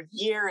Teresa for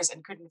years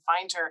and couldn't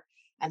find her.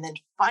 And then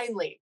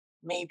finally,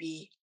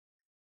 maybe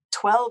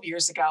 12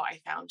 years ago, I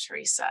found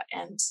Teresa.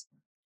 And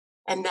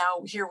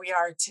now here we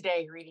are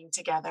today reading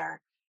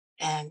together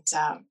and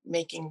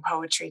making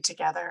poetry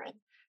together and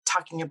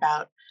talking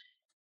about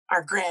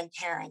our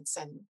grandparents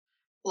and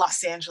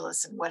Los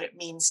Angeles and what it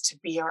means to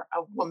be a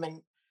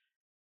woman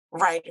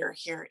writer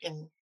here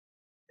in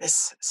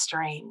this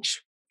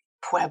strange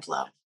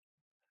Pueblo,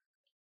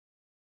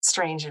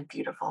 strange and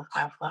beautiful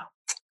Pueblo.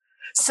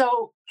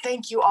 So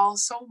thank you all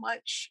so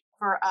much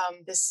for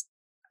this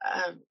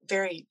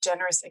very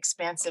generous,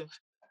 expansive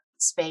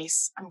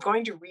space. I'm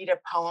going to read a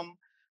poem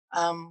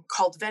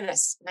called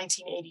Venice,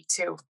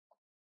 1982.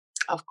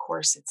 Of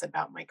course, it's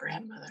about my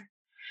grandmother,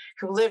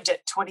 who lived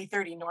at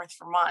 2030 North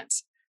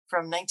Vermont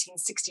from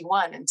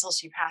 1961 until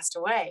she passed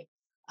away.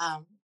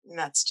 And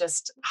that's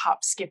just a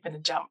hop, skip, and a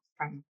jump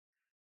from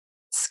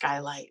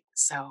Skylight.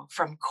 So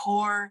from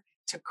core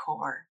to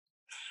core.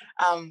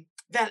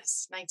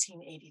 Venice,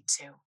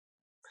 1982.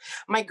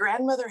 My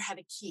grandmother had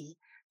a key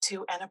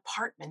to an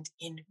apartment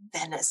in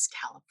Venice,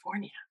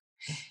 California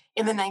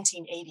in the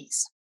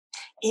 1980s.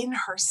 In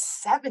her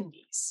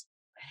 70s,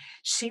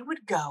 she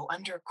would go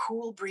under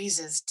cool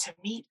breezes to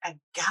meet a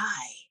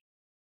guy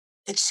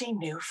that she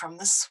knew from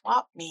the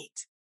swap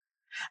meet,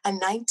 a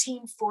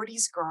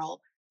 1940s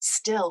girl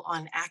still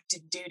on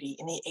active duty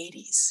in the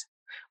 80s.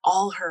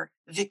 All her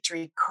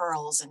victory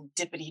curls and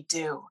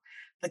dippity-doo,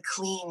 the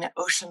clean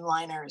ocean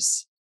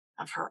liners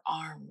of her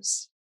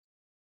arms.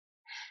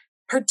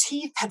 Her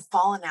teeth had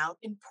fallen out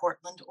in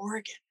Portland,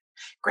 Oregon.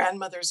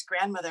 Grandmother's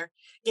grandmother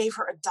gave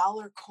her a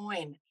 $1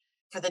 coin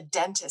for the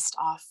dentist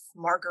off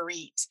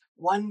Marguerite,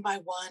 one by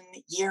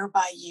one, year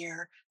by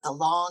year, the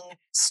long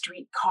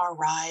streetcar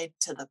ride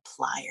to the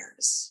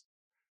Pliers.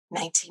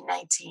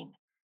 1919,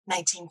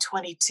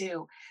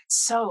 1922,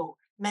 so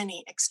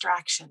many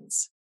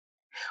extractions.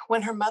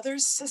 When her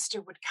mother's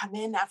sister would come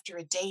in after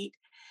a date,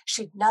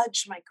 she'd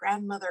nudge my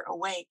grandmother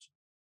awake.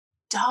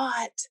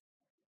 Dot,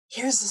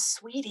 here's a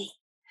sweetie.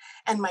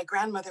 And my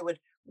grandmother would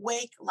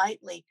wake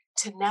lightly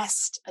to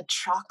nest a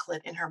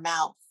chocolate in her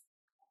mouth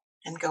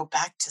and go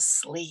back to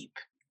sleep.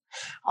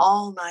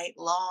 All night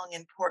long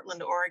in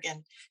Portland,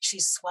 Oregon, she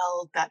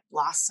swelled that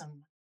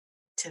blossom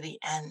to the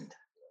end.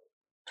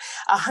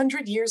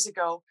 100 years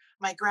ago,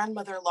 my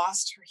grandmother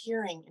lost her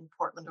hearing in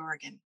Portland,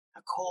 Oregon,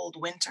 a cold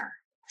winter.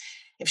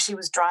 If she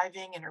was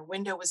driving and her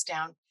window was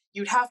down,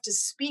 you'd have to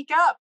speak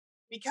up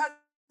because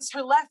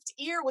her left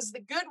ear was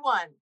the good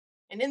one.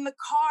 And in the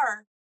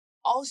car,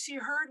 all she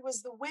heard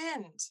was the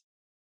wind.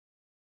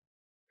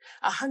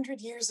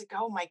 100 years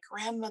ago, my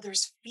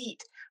grandmother's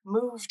feet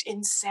moved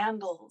in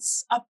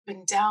sandals up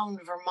and down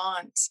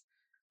Vermont.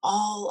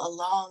 All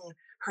along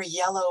her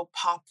yellow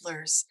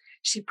poplars,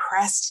 she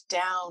pressed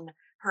down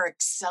her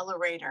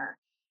accelerator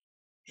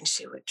and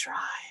she would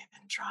drive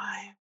and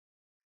drive.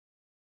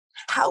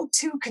 How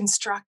to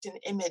construct an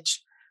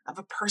image of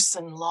a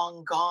person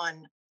long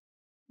gone,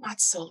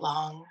 not so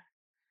long,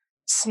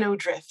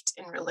 snowdrift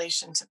in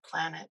relation to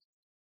planet.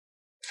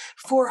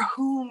 For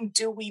whom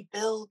do we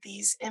build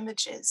these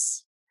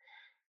images?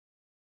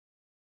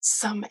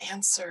 Some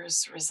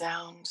answers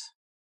resound.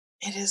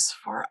 It is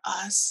for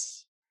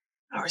us,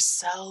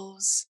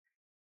 ourselves,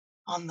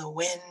 on the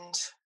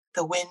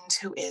wind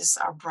who is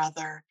our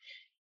brother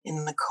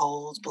in the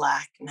cold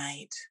black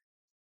night.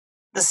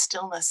 The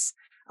stillness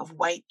of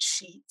white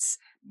sheets,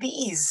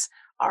 these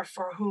are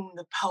for whom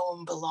the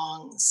poem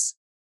belongs,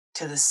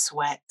 to the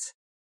sweat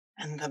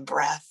and the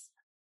breath.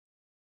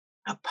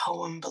 A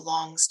poem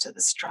belongs to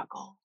the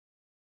struggle.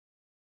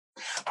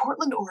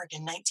 Portland,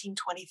 Oregon,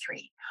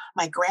 1923.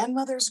 My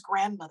grandmother's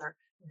grandmother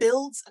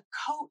builds a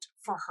coat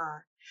for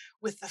her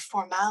with the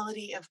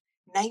formality of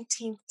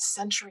 19th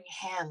century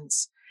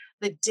hands,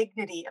 the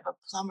dignity of a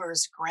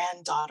plumber's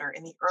granddaughter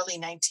in the early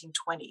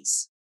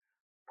 1920s.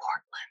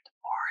 Portland,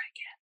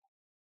 Oregon.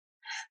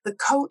 The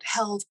coat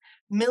held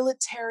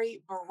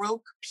military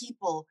Baroque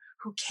people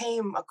who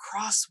came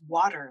across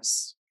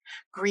waters.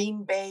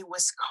 Green Bay,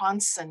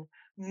 Wisconsin,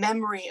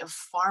 memory of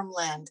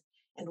farmland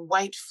and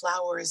white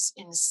flowers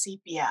in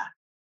sepia,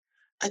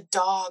 a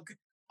dog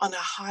on a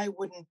high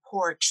wooden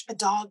porch, a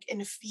dog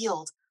in a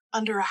field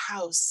under a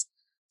house,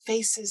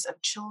 faces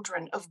of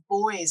children, of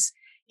boys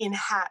in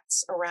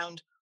hats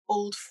around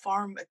old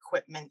farm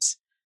equipment,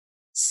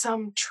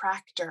 some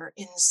tractor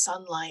in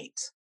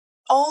sunlight.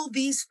 All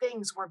these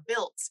things were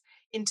built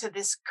into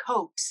this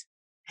coat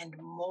and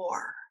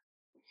more.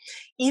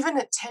 Even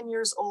at 10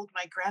 years old,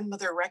 my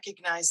grandmother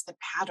recognized the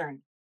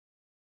pattern,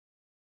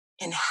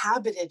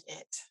 inhabited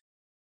it.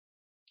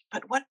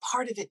 But what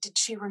part of it did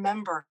she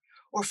remember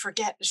or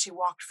forget as she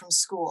walked from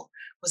school?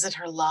 Was it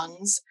her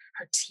lungs,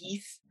 her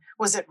teeth?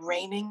 Was it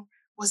raining?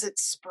 Was it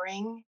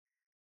spring?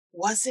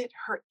 Was it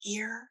her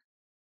ear?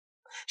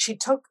 She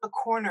took a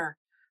corner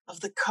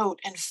of the coat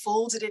and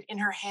folded it in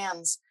her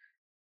hands,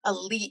 a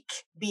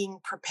leak being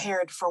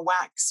prepared for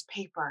wax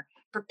paper,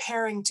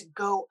 preparing to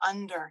go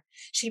under.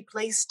 She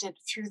placed it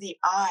through the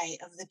eye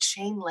of the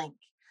chain link,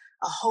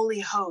 a holy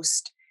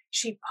host.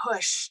 She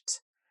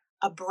pushed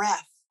a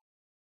breath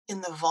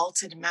in the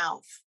vaulted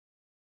mouth.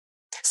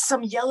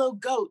 Some yellow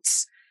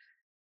goats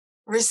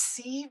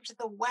received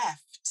the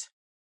weft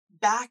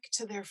back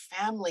to their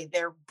family,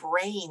 their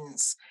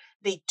brains.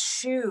 They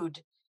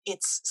chewed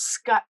its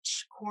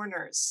scutch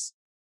corners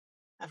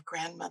of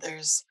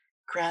grandmother's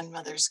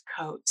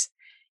coat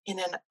in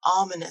an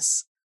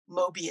ominous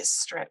Mobius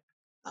strip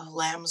of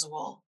lamb's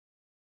wool.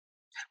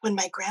 When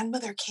my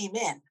grandmother came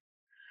in,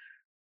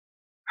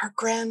 her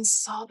grands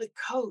saw the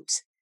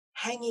coat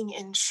hanging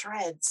in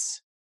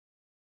shreds.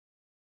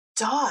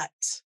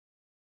 Dot,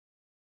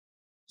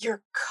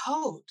 your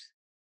coat.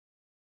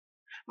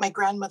 My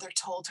grandmother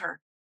told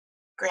her,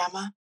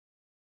 Grandma,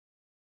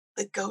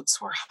 the goats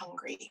were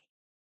hungry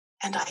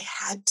and I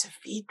had to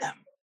feed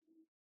them.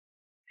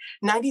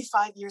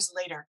 95 years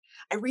later,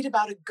 I read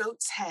about a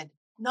goat's head,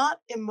 not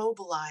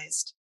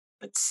immobilized,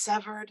 but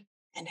severed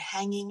and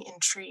hanging in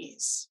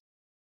trees.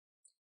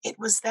 It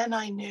was then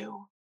I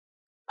knew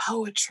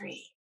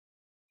poetry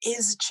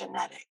is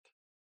genetic.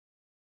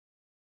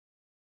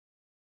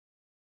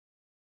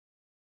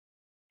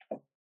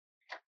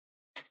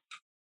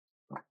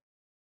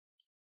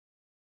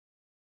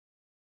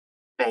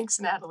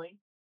 Thanks, Natalie.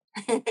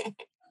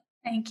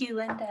 Thank you,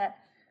 Linda.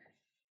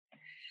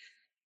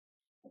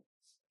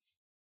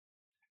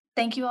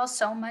 Thank you all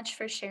so much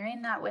for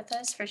sharing that with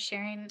us, for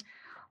sharing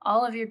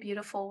all of your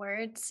beautiful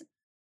words.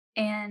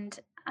 And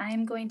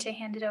I'm going to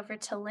hand it over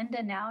to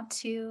Linda now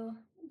to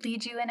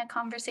lead you in a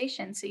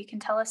conversation so you can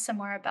tell us some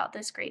more about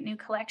this great new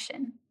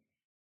collection.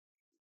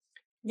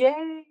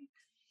 Yay!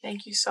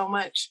 Thank you so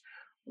much.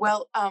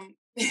 Well,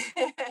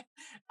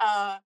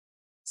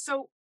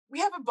 so we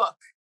have a book.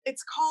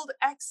 It's called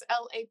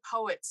XLA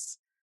Poets,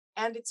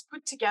 and it's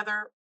put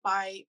together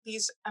by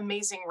these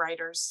amazing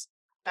writers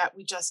that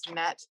we just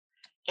met,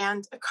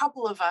 and a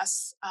couple of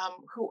us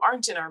who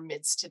aren't in our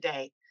midst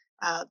today.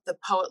 The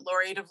poet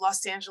laureate of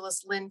Los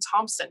Angeles, Lynn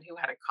Thompson, who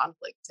had a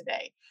conflict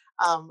today.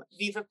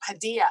 Viva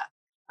Padilla,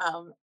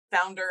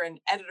 founder and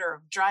editor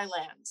of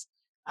Dryland.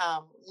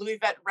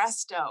 Louisette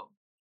Resto,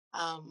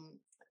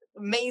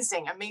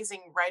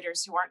 amazing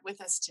writers who aren't with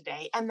us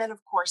today. And then,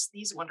 of course,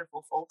 these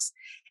wonderful folks.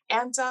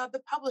 And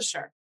the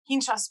publisher,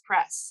 Hinchas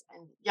Press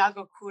and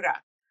Yago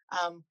Kura.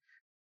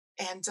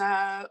 And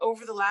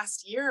over the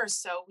last year or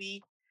so,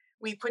 we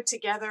put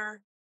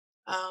together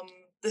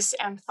this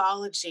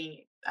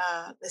anthology,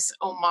 this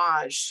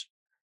homage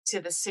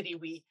to the city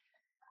we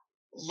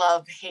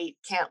love, hate,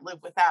 can't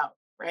live without,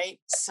 right?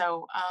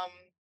 So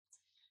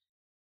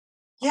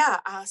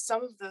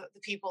some of the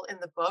people in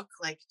the book,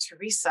 like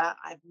Teresa,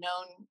 I've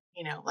known,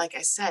 like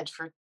I said,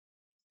 for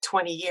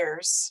 20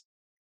 years.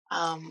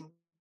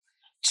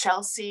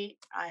 Chelsea,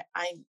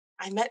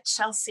 I met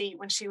Chelsea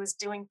when she was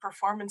doing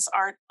performance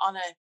art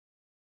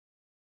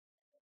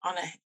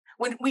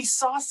when we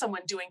saw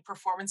someone doing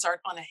performance art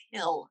on a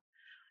hill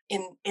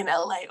in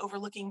LA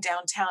overlooking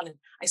downtown, and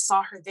I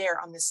saw her there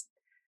on this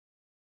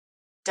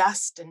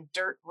dust and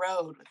dirt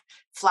road with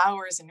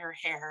flowers in her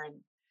hair,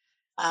 and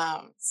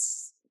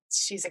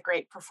she's a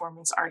great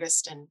performance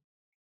artist and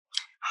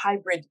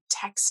hybrid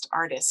text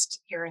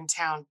artist here in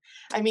town.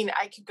 I mean,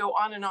 I could go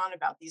on and on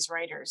about these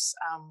writers.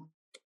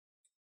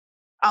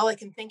 All I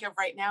can think of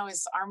right now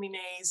is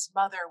Armine's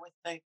mother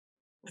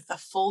with the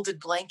folded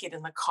blanket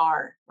in the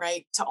car,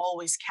 right? To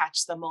always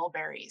catch the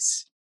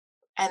mulberries.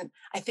 And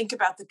I think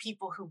about the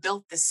people who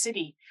built this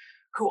city,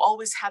 who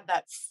always had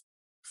that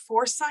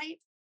foresight,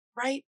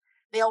 right?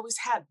 They always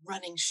had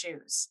running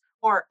shoes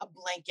or a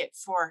blanket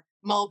for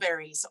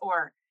mulberries,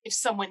 or if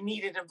someone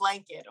needed a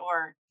blanket,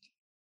 or,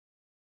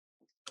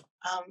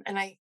 and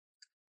I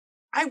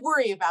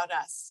worry about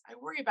us. I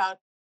worry about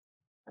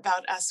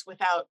us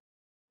without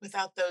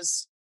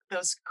those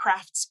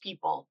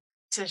craftspeople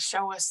to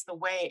show us the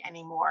way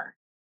anymore.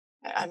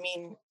 I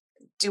mean,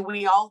 do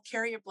we all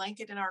carry a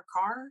blanket in our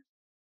car?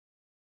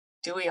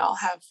 Do we all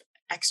have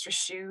extra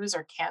shoes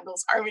or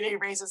candles? Armine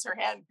raises her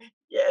hand.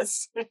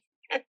 Yes.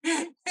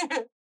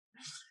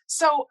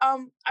 So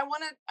I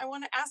want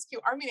to ask you,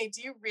 Armine,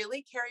 do you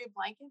really carry a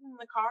blanket in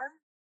the car?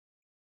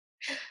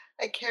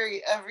 I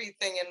carry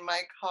everything in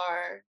my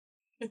car.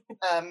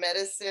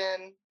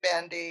 Medicine,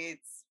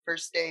 Band-Aids,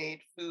 first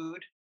aid,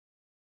 food.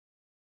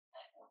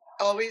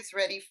 Always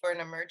ready for an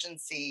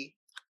emergency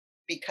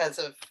because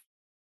of,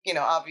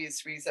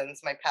 obvious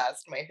reasons, my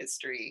past, my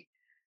history.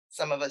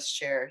 Some of us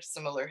share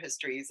similar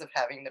histories of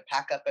having to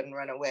pack up and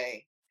run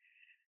away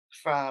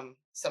from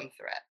some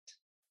threat.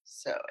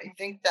 So I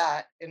think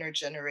that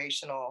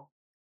intergenerational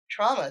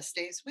trauma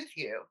stays with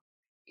you,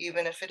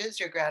 even if it is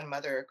your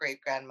grandmother or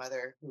great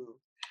grandmother who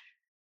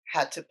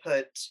had to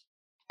put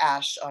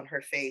ash on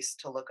her face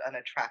to look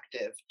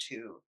unattractive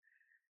to,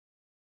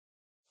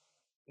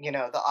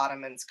 the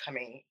Ottomans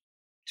coming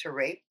to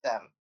rape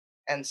them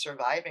and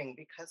surviving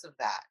because of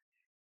that.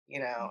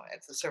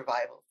 It's a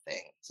survival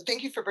thing. So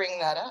thank you for bringing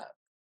that up.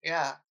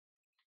 Yeah.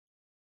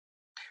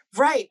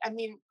 Right. I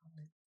mean,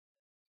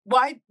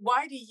 why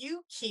do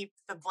you keep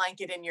the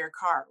blanket in your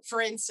car?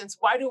 For instance,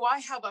 why do I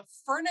have a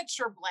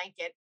furniture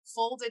blanket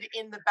folded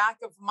in the back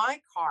of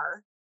my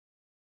car?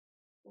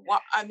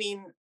 What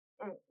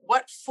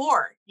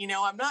for?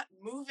 I'm not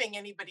moving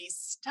anybody's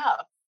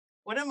stuff.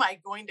 What am I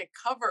going to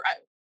cover?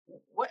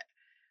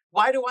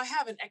 Why do I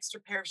have an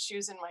extra pair of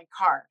shoes in my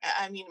car?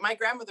 I mean, my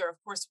grandmother,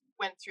 of course,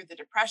 went through the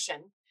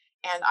Depression,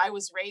 and I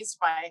was raised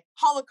by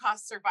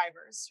Holocaust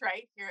survivors,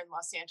 right, here in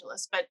Los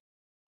Angeles. But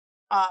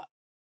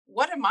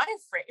what am I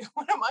afraid?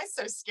 What am I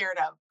so scared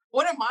of?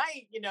 What am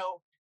I,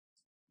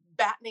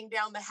 battening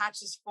down the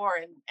hatches for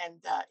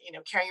and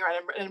carrying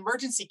around an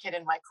emergency kit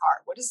in my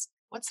car?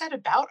 What's that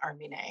about,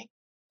 Armine?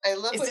 I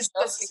love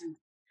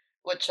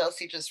what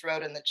Chelsea just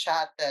wrote in the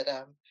chat, that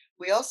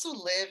we also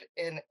live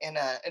in an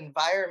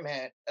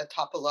environment, a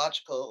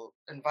topographical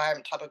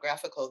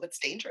that's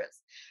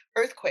dangerous.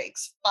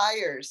 Earthquakes,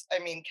 fires. I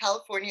mean,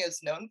 California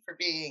is known for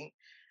being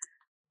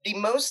the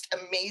most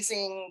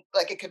amazing,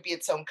 like it could be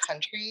its own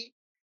country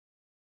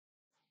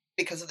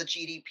because of the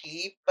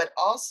GDP, but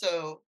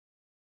also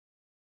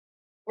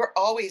we're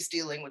always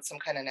dealing with some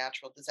kind of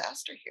natural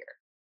disaster here.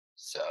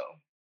 So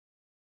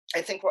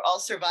I think we're all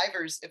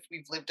survivors if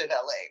we've lived in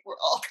LA. We're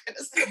all kind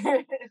of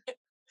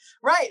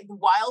right.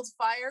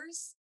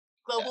 Wildfires,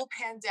 global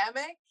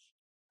pandemic,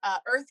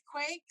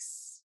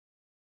 earthquakes.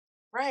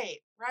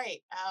 Right.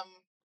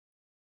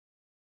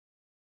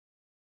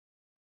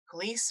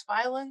 Police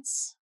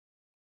violence.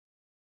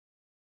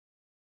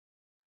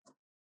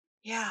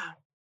 Yeah.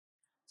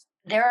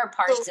 There are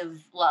parts of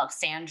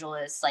Los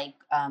Angeles, like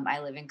I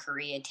live in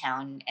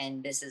Koreatown,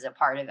 and this is a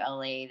part of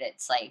LA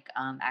that's like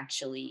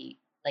actually,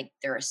 like,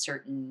 there are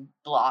certain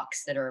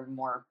blocks that are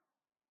more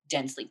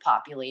densely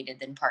populated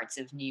than parts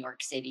of New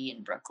York City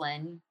and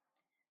Brooklyn,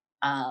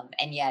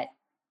 and yet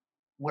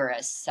we're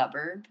a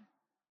suburb.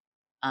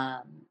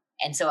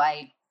 And so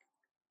I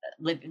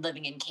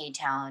living in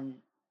K-Town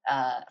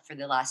for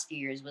the last few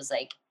years was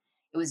like,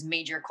 it was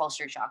major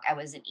culture shock. I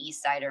was an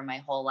East Sider my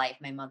whole life.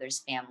 My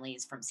mother's family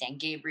is from San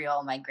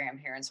Gabriel. My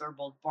grandparents were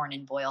both born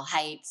in Boyle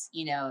Heights,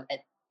 a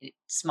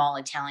small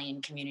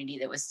Italian community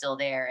that was still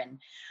there.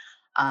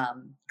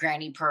 And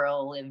Granny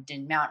Pearl lived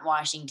in Mount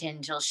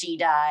Washington till she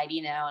died,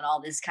 and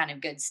all this kind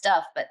of good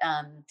stuff. But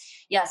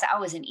so I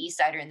was an East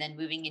Sider, and then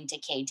moving into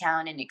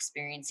K-Town and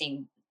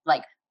experiencing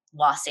like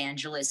Los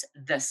Angeles,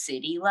 the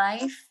city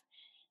life.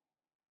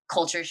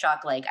 Culture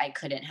shock like I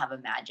couldn't have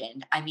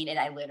imagined. I mean, and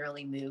I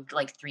literally moved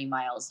like 3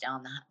 miles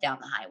down the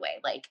highway.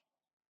 Like,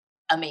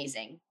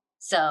 amazing.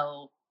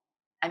 So,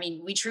 I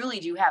mean, we truly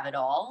do have it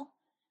all,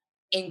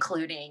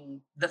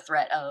 including the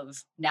threat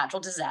of natural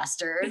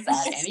disasters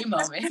at any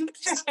moment.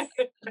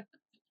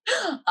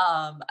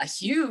 A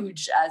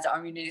huge, as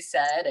Armine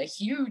said, a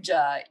huge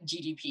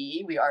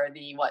GDP. We are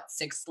the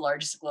sixth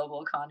largest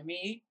global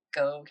economy.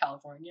 Go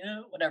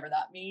California, whatever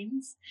that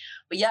means.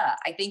 But yeah,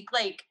 I think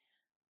like,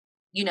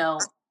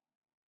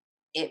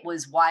 it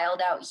was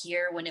wild out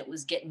here when it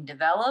was getting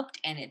developed,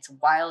 and it's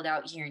wild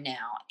out here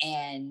now.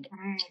 And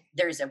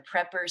there's a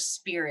prepper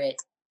spirit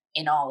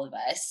in all of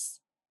us.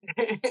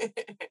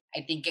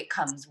 I think it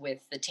comes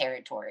with the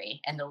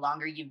territory. And the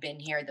longer you've been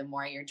here, the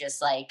more you're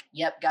just like,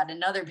 yep, got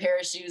another pair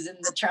of shoes in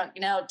the trunk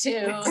now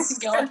too.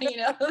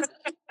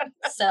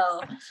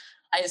 So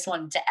I just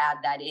wanted to add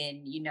that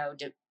in,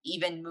 to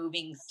even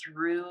moving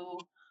through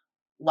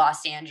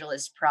Los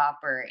Angeles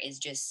proper is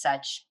just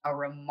such a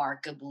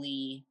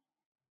remarkably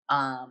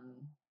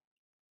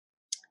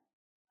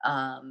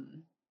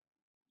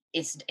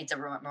it's a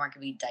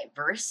remarkably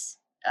diverse,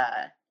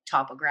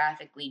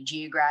 topographically,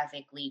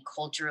 geographically,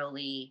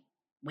 culturally.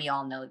 We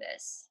all know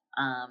this.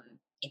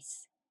 We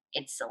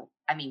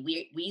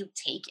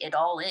take it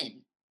all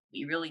in.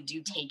 We really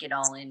do take it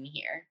all in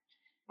here.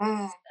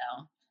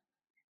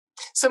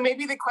 So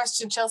maybe the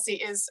question, Chelsea,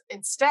 is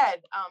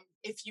instead,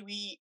 if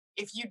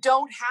you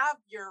don't have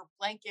your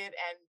blanket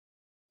and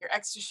your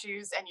extra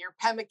shoes and your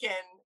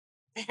pemmican,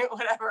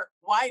 whatever,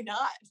 why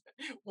not?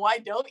 Why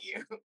don't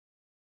you?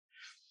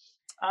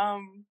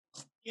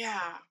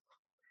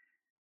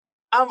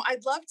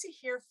 I'd love to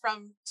hear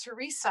from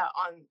Teresa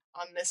on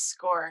this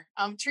score.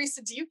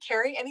 Teresa, do you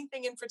carry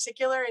anything in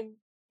particular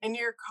in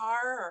your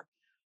car,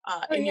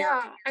 Oh in your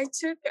yeah, I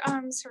took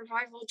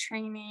survival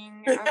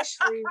training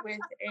actually with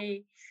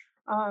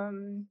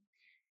um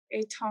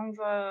a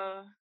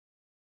Tongva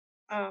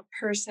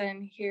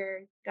person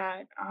here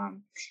that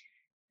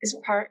is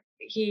part.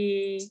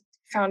 He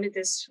founded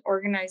this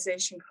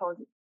organization called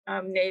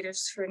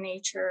Natives for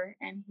Nature,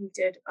 and he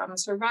did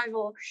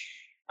survival.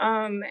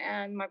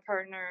 And my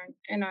partner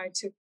and I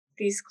took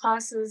these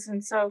classes,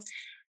 and so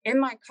in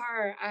my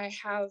car I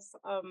have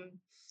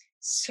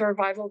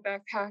survival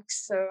backpacks,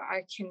 so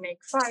I can make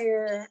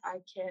fire. I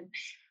can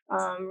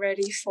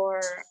ready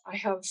for. I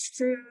have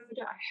food.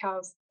 I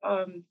have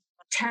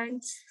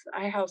tents.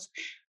 I have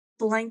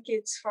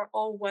blankets for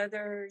all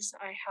weathers.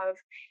 I have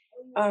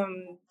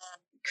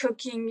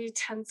cooking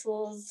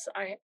utensils.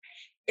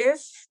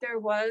 If there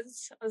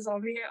was a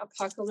zombie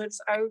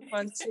apocalypse, I would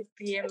want to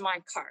be in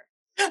my car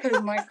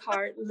because my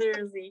car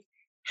literally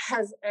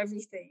has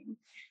everything,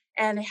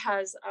 and it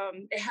has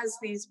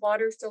these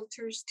water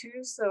filters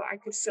too, so I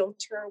could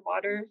filter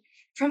water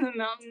from the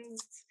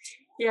mountains.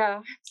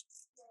 Yeah,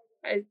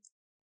 I,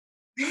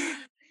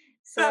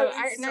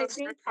 I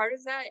think part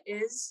of that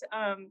is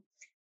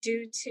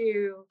due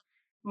to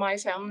my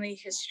family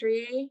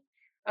history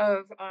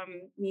of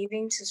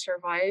needing to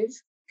survive.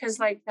 Because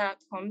like that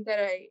poem that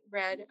I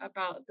read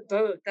about the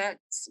boat,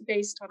 that's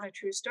based on a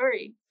true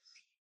story.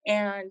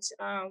 And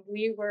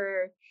we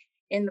were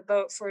in the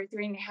boat for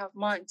 3.5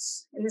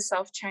 months in the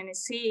South China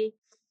Sea,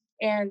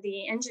 and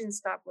the engine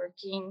stopped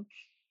working.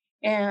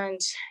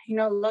 And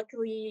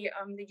luckily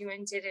the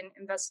UN did an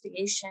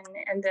investigation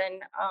and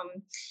then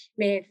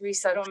made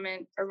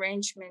resettlement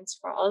arrangements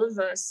for all of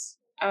us,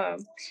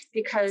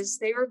 because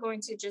they were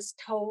going to just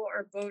tow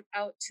our boat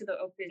out to the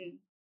open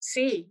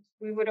sea.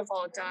 We would have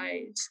all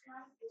died.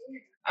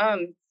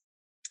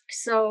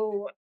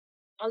 So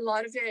a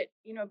lot of it,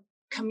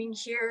 coming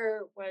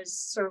here was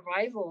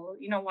survival,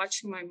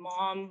 watching my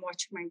mom,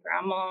 watching my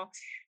grandma,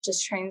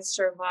 just trying to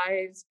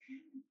survive.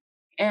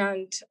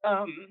 And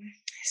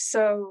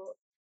so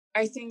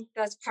I think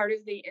that's part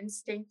of the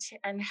instinct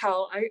and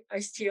how I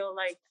feel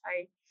like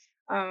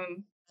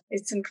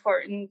it's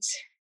important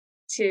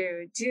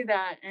to do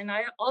that. And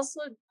I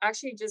also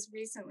actually just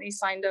recently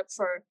signed up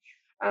for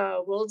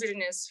a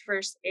wilderness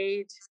first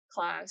aid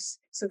class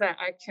so that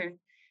I can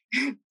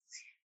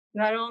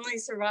not only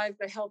survive,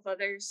 but help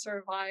others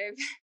survive.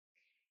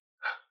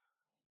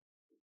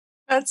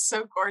 That's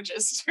so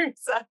gorgeous,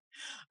 Teresa.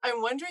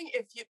 I'm wondering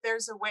if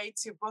there's a way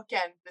to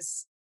bookend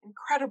this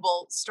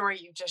incredible story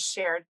you just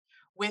shared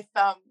with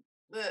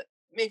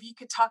maybe you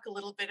could talk a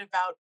little bit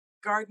about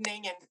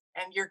gardening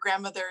and your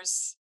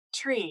grandmother's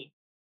tree.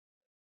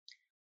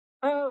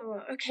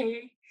 Oh,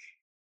 okay.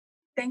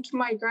 Thank you,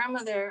 my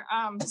grandmother.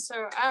 So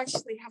I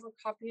actually have a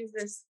copy of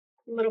this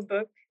little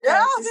book.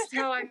 Yeah. This is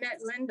how I met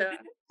Linda.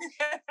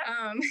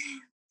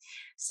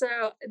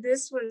 So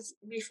this was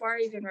before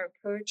I even wrote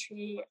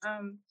poetry.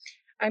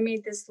 I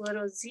made this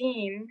little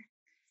zine,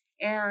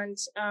 and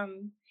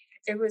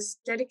it was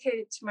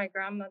dedicated to my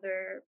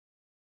grandmother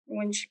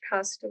when she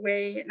passed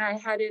away, and I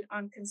had it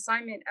on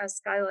consignment as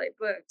Skylight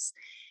Books.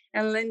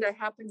 And Linda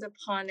happened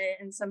upon it,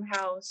 and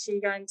somehow she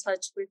got in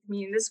touch with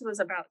me. And this was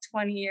about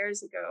 20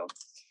 years ago.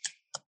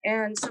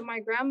 And so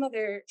my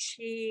grandmother,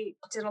 she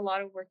did a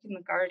lot of work in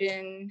the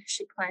garden.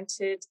 She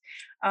planted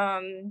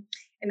an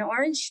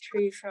orange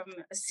tree from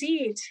a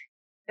seed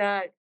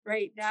that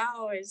right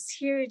now is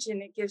huge,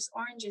 and it gives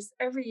oranges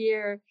every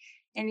year.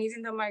 And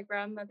even though my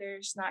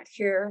grandmother's not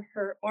here,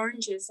 her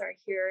oranges are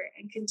here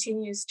and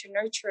continues to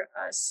nurture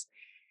us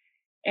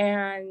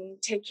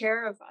and take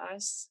care of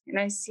us. And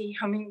I see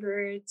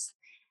hummingbirds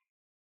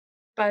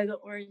by the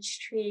orange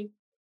tree.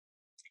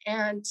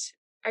 And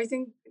I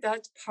think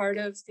that's part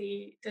of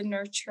the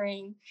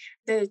nurturing,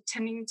 the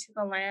tending to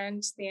the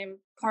land, the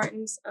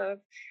importance of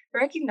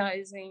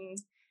recognizing,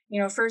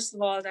 first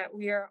of all, that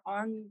we are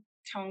on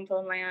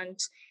Tongva land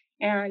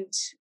and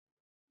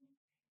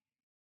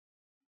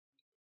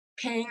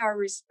paying our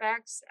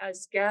respects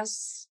as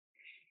guests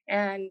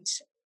and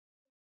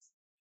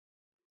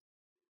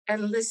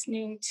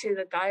listening to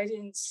the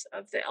guidance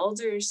of the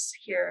elders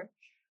here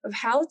of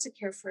how to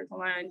care for the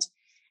land.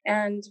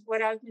 And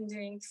what I've been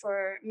doing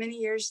for many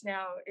years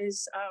now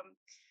is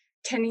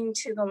tending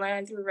to the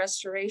land through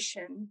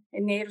restoration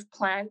and native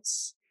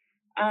plants.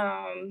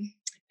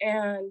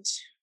 And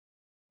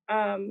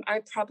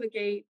I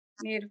propagate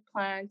native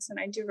plants and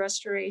I do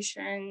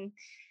restoration.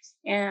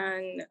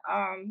 And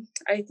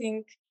I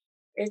think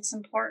it's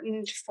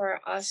important for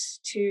us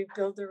to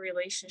build a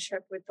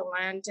relationship with the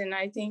land. And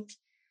I think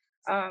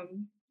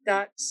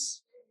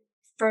that's,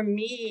 for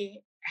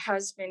me,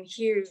 has been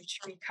huge,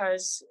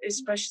 because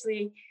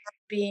especially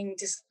being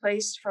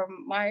displaced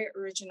from my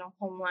original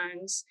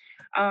homelands,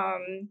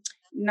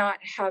 not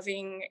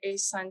having a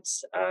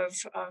sense of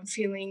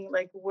feeling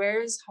like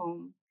where's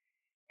home,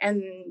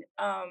 and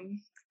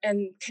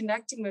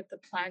connecting with the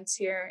plants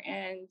here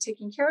and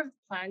taking care of the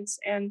plants,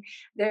 and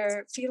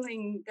they're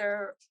feeling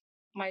they're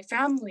my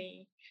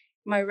family,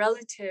 my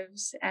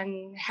relatives,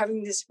 and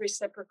having this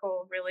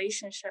reciprocal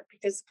relationship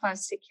because the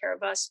plants take care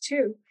of us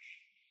too.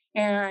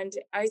 And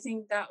I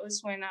think that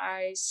was when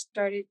I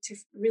started to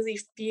really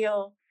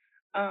feel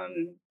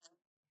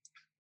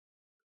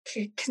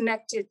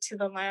connected to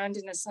the land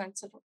in a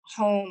sense of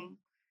home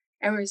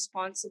and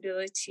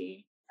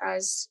responsibility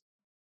as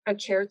a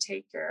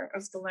caretaker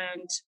of the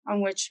land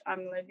on which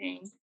I'm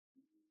living.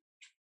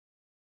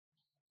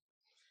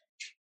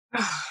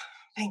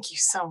 Thank you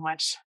so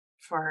much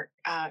for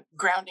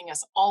grounding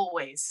us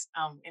always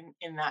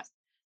in that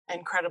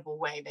incredible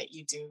way that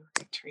you do,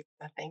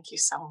 Teresa. Thank you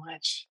so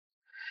much.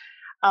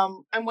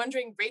 I'm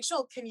wondering,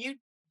 Rachel, can you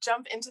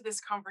jump into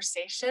this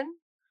conversation?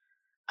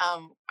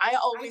 I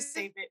always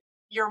say that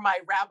you're my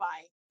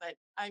rabbi, but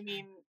I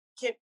mean,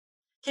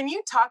 can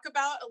you talk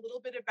about a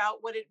little bit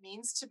about what it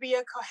means to be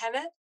a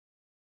Kohenet?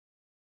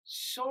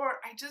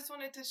 Sure. I just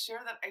wanted to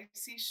share that I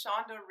see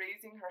Shonda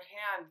raising her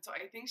hand, so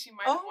I think she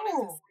might have wanted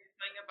to say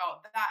something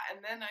about that,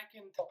 and then I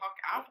can talk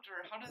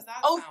after. How does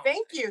that sound?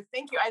 Thank you.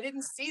 I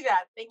didn't see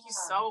that. Thank you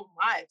so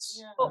much.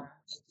 Yeah. Well,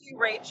 thank you,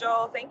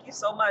 Rachel. Thank you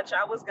so much.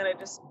 I was gonna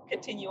just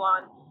continue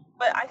on,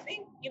 but I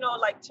think,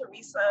 like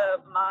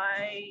Teresa,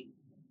 my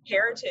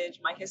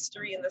heritage, my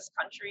history in this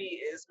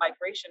country is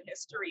migration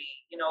history.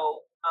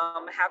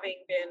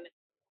 Having been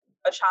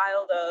a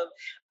child of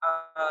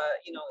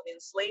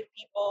enslaved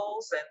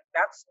peoples, and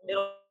that's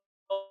middle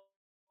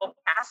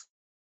class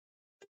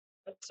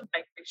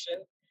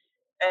migration,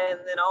 and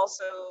then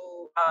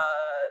also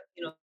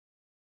the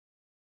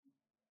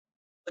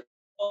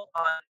people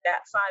on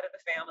that side of the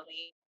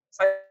family.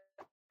 So,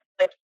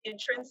 like,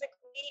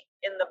 intrinsically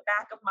in the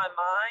back of my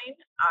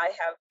mind, I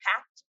have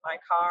packed my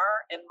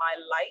car and my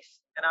life,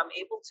 and I'm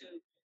able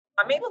to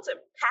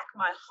pack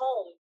my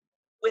home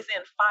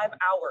within 5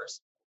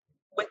 hours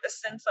with a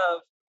sense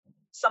of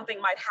something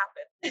might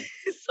happen.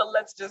 So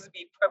let's just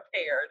be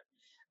prepared.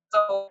 So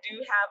I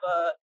do have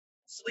a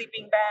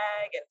sleeping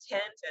bag and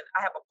tent, and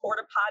I have a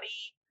porta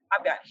potty.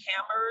 I've got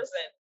hammers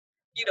and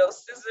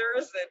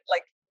scissors and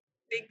like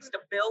things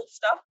to build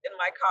stuff in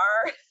my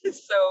car.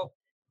 So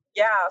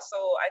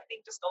I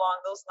think just along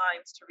those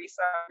lines,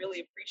 Teresa, I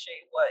really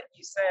appreciate what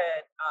you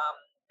said.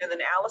 And then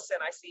Allison,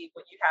 I see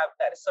what you have,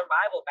 that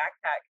survival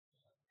backpack.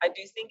 I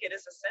do think it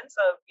is a sense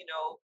of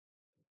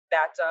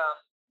that.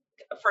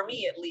 For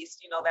me at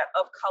least, that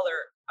of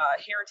color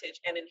heritage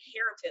and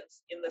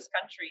inheritance in this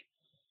country.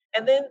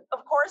 And then,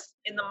 of course,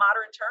 in the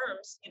modern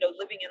terms,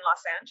 living in Los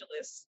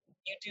Angeles,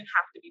 you do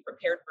have to be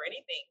prepared for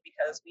anything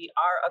because we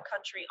are a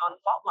country on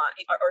fault line,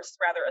 or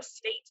rather a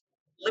state.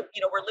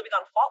 We're living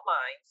on fault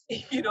lines.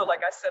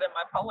 Like I said in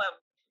my poem,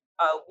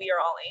 we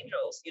are all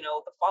angels.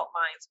 The fault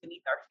lines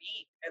beneath our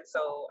feet. And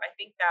so I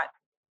think that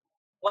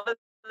one of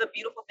the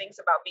beautiful things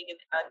about being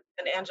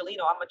an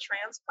Angelino, I'm a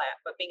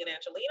transplant, but being an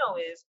Angelino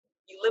is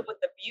you live with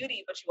the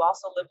beauty, but you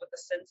also live with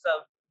a sense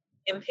of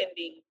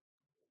impending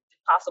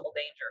possible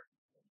danger.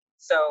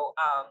 So,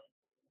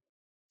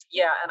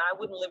 and I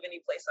wouldn't live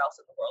anyplace else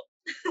in the world.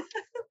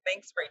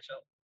 Thanks,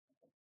 Rachel.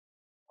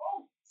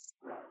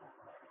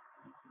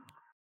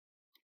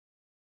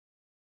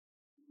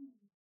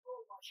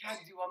 Yeah,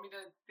 do you want me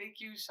to,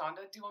 thank you,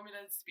 Shonda. Do you want me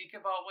to speak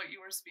about what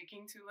you were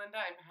speaking to, Linda?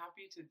 I'm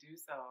happy to do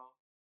so.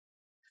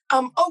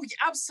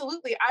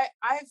 Absolutely.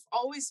 I've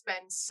always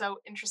been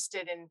so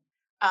interested in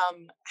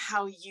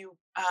how you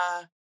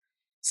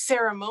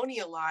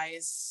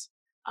ceremonialize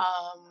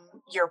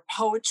your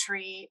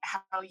poetry,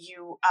 how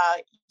you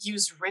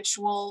use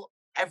ritual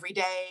every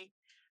day,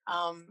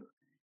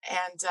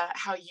 and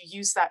how you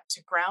use that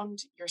to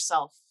ground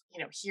yourself,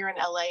 here in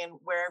LA and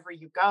wherever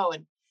you go.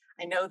 And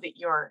I know that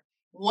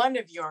one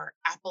of your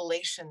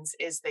appellations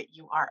is that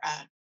you are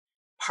a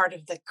part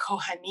of the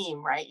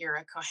Kohanim, right? You're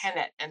a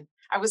Kohenet. And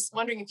I was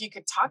wondering if you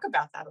could talk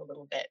about that a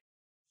little bit.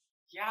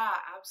 Yeah,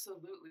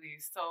 absolutely.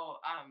 So,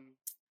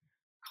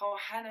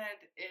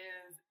 Kohenet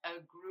is a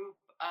group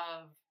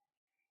of,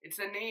 it's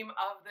the name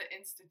of the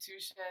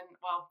institution.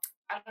 Well,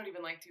 I'm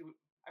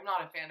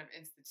not a fan of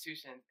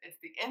institutions. It's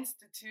the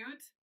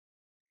Institute,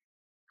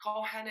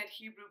 Kohenet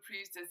Hebrew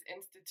Priestess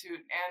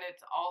Institute, and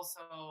it's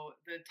also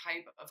the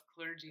type of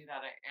clergy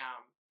that I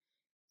am.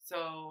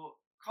 So,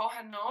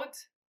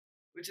 Kohenot,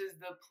 which is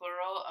the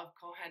plural of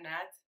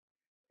Kohenet,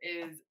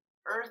 is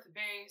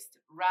earth-based,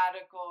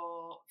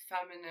 radical,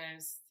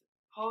 feminist,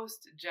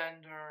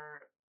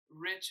 post-gender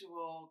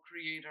ritual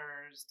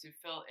creators to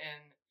fill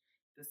in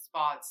the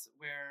spots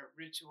where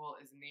ritual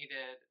is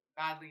needed,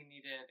 badly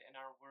needed in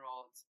our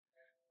world,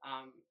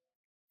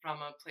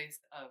 from a place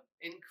of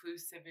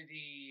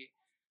inclusivity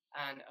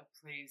and a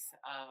place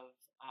of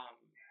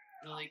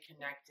really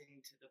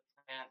connecting to the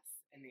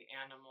plants and the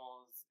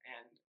animals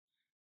and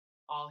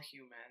all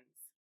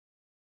humans.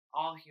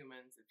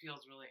 It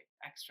feels really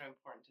extra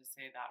important to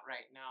say that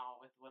right now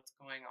with what's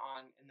going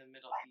on in the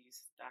Middle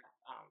East, that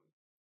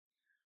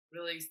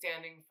really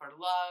standing for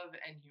love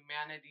and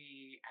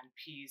humanity and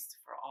peace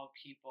for all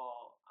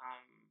people,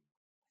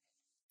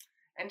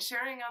 and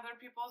sharing other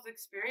people's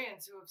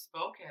experience who have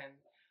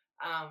spoken.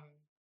 I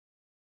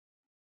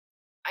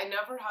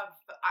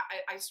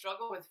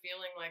struggle with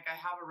feeling like I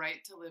have a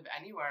right to live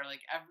anywhere.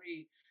 Like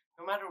every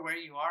no matter where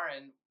you are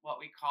in what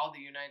we call the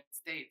United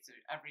States,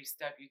 every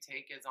step you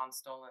take is on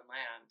stolen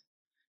land,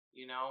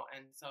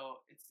 and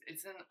so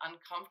it's an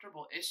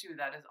uncomfortable issue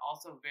that is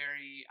also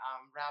very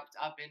wrapped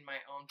up in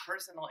my own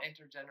personal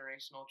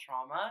intergenerational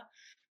trauma,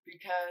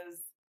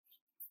 because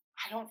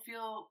I don't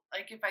feel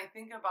like, if I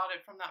think about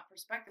it from that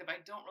perspective,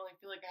 I don't really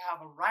feel like I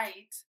have a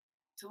right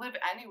to live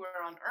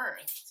anywhere on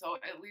Earth. So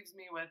it leaves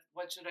me with,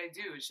 what should I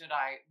do? Should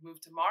I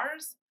move to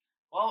Mars?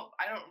 Well,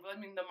 I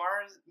mean, the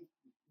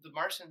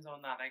Martians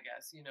own that, I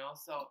guess,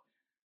 So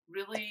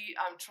really,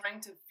 I'm trying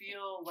to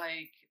feel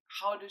like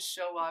how to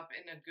show up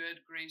in a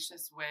good,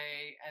 gracious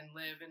way and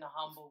live in a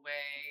humble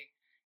way,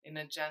 in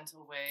a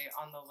gentle way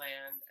on the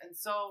land. And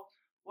so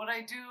what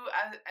I do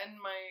in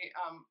my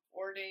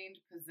ordained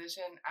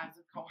position as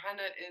a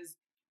Kohenet is,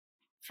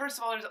 first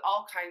of all, there's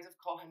all kinds of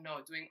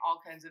Kohenot doing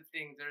all kinds of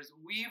things. There's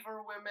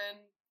weaver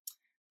women,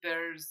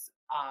 there's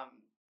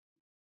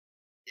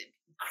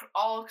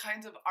all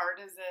kinds of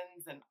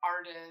artisans and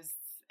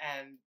artists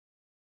and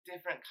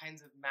different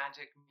kinds of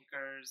magic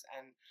makers,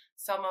 and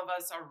some of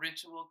us are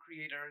ritual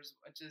creators,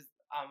 which is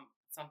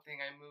something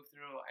I move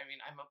through. I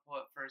mean, I'm a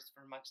poet first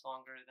for much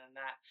longer than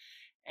that.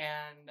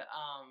 And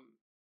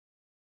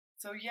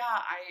so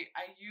yeah,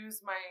 I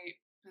use my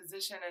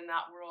position in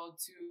that world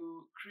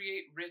to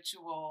create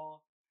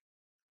ritual,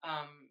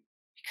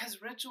 because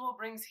ritual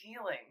brings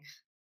healing.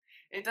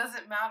 It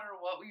doesn't matter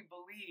what we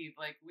believe,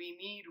 like, we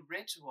need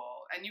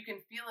ritual. And you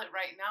can feel it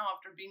right now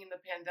after being in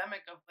the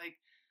pandemic of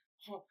like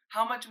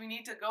how much we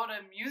need to go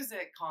to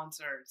music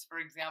concerts, for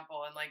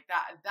example, and like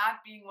that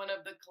being one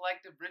of the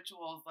collective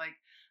rituals. Like,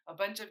 a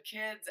bunch of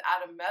kids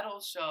at a metal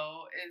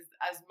show is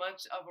as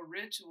much of a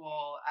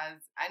ritual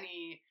as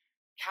any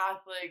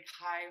Catholic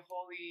high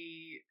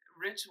holy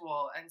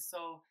ritual. And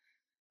so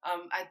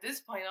at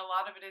this point, a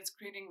lot of it is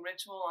creating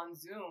ritual on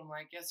Zoom.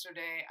 Like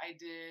yesterday, I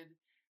did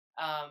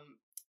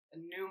a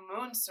new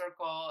moon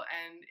circle,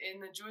 and in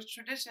the Jewish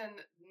tradition,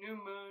 new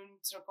moon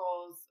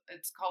circles,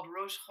 it's called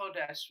Rosh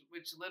Chodesh,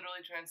 which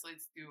literally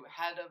translates to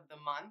head of the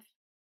month,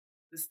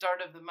 the start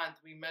of the month.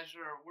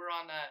 We're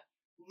on a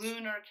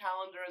lunar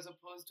calendar as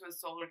opposed to a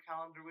solar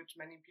calendar, which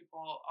many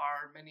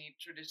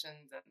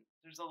traditions, and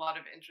there's a lot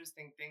of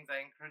interesting things.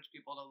 I encourage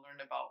people to learn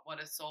about what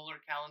a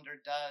solar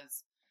calendar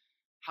does,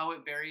 how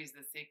it buries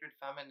the sacred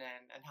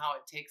feminine, and how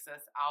it takes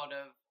us out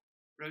of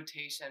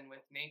rotation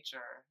with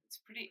nature. It's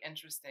pretty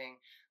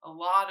interesting. A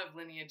lot of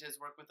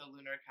lineages work with a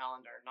lunar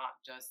calendar,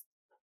 not just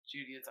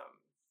Judaism.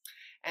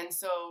 And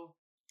so,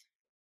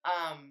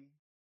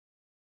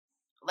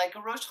 like,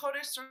 a Rosh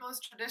Chodesh circle is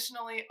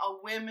traditionally a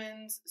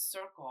women's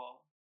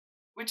circle,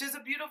 which is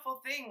a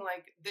beautiful thing.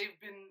 Like, they've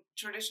been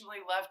traditionally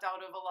left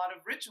out of a lot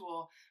of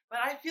ritual, but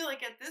I feel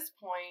like at this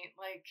point,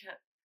 like,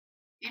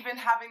 even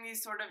having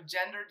these sort of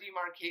gender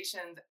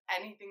demarcations,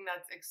 anything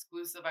that's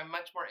exclusive, I'm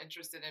much more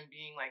interested in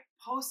being like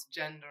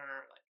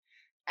post-gender, like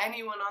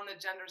anyone on the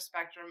gender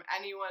spectrum,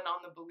 anyone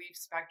on the belief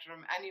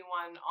spectrum,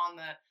 anyone on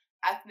the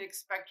ethnic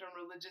spectrum,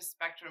 religious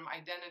spectrum,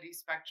 identity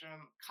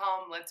spectrum,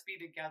 come, let's be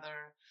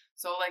together.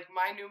 So like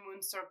my new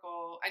moon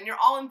circle, and you're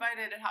all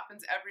invited, it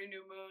happens every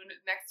new moon.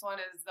 Next one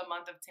is the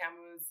month of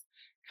Tammuz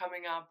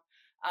coming up.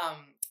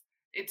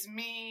 It's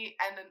me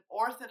and an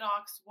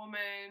Orthodox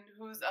woman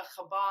who's a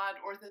Chabad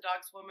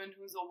Orthodox woman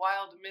who's a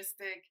wild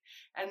mystic,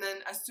 and then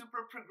a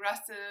super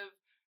progressive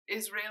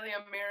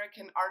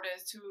Israeli-American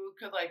artist who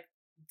could like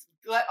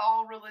let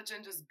all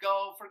religion just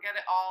go, forget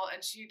it all,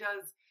 and she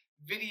does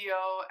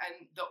video,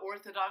 and the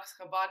Orthodox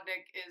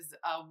Chabadnik is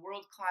a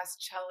world-class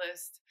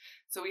cellist.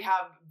 So we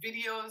have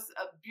videos,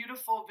 a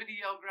beautiful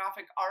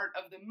videographic art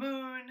of the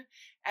moon,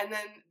 and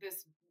then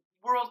this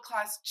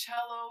world-class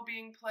cello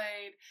being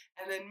played,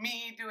 and then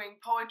me doing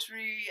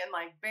poetry and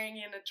like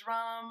banging a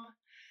drum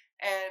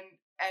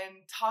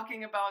and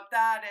talking about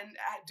that, and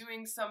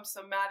doing some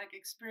somatic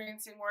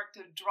experiencing work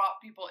to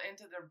drop people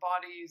into their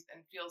bodies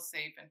and feel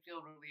safe and feel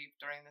relief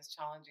during this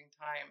challenging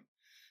time.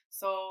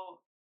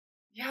 So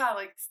yeah,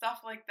 like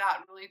stuff like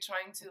that, really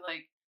trying to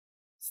like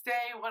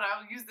stay, what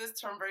I'll use this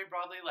term very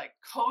broadly, like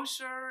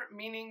kosher,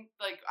 meaning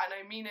like, and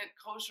I mean it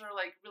kosher,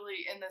 like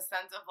really in the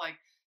sense of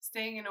like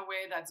staying in a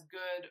way that's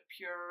good,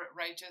 pure,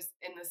 righteous,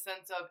 in the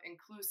sense of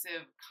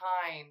inclusive,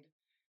 kind,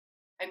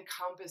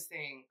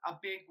 encompassing, a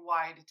big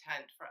wide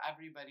tent for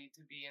everybody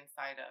to be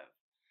inside of.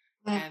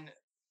 And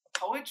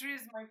poetry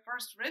is my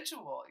first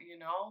ritual,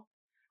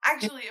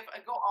 Actually, if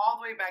I go all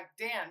the way back,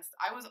 dance,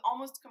 I was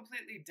almost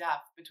completely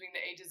deaf between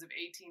the ages of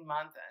 18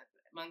 months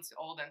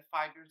old and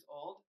 5 years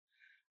old.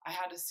 I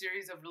had a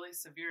series of really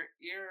severe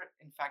ear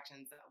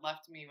infections that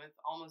left me with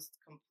almost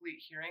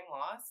complete hearing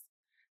loss.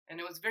 And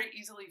it was very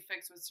easily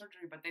fixed with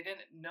surgery, but they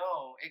didn't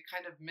know. It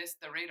kind of missed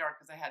the radar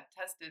because I had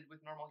tested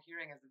with normal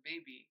hearing as a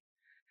baby.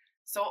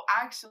 So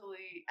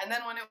actually, and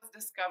then when it was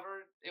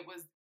discovered, it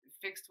was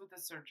fixed with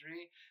the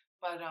surgery.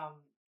 But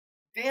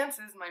dance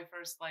is my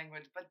first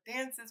language, but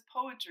dance is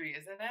poetry,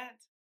 isn't it?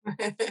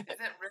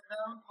 Isn't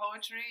rhythm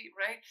poetry,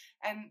 right?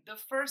 And the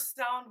first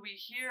sound we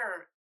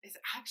hear is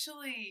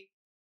actually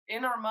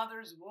in our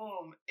mother's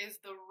womb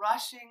is the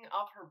rushing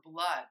of her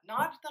blood,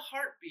 not the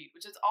heartbeat,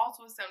 which is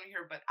also a sound we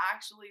hear, but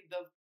actually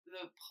the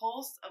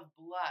pulse of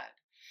blood.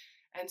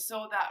 And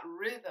so that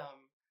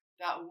rhythm,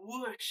 that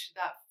whoosh,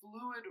 that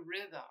fluid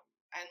rhythm,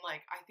 and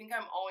like I think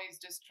I'm always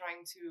just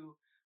trying to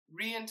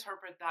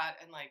reinterpret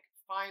that and like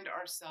find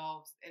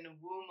ourselves in a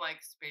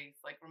womb-like space,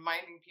 like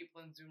reminding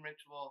people in Zoom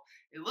ritual,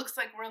 it looks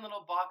like we're in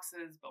little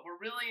boxes, but we're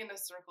really in a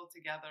circle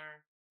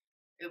together.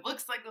 It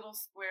looks like little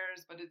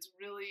squares, but it's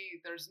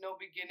really, there's no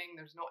beginning,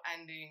 there's no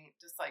ending,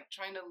 just like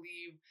trying to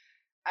leave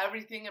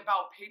everything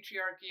about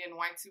patriarchy and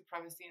white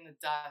supremacy in the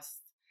dust,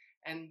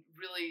 and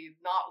really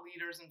not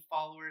leaders and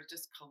followers,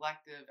 just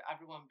collective,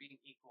 everyone being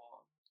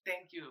equal.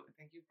 Thank you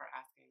for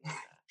asking me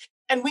that.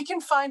 And we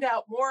can find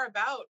out more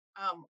about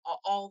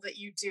all that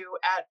you do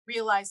at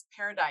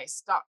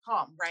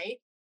realizeparadise.com,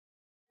 right?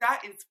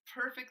 That is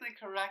perfectly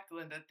correct,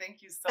 Linda.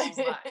 Thank you so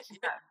much.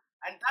 Yeah.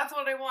 And that's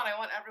what I want. I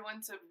want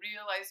everyone to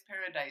realize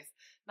paradise,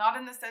 not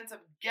in the sense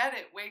of get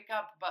it, wake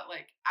up, but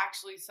like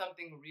actually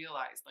something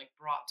realized, like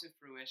brought to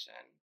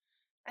fruition.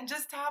 And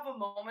just to have a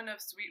moment of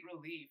sweet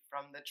relief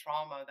from the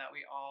trauma that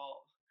we've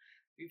all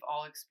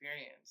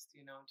experienced,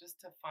 you know,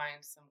 just to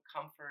find some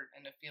comfort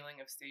and a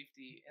feeling of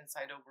safety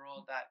inside a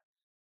world that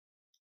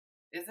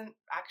isn't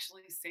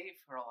actually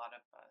safe for a lot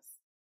of us.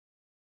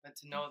 But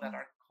to know that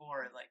our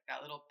core, like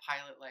that little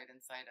pilot light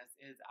inside us,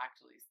 is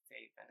actually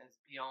safe and is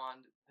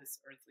beyond this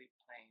earthly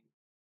plane.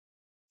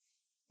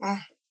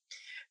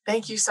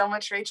 Thank you so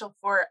much, Rachel,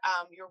 for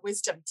your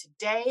wisdom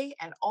today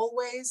and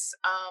always.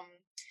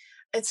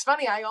 It's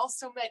funny, I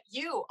also met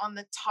you on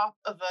the top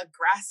of a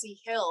grassy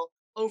hill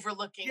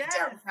overlooking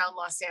downtown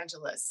Los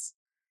Angeles.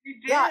 You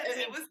did. Yeah,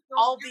 it was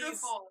so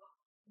beautiful.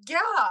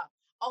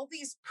 All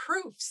these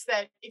proofs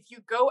that if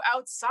you go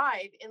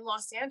outside in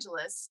Los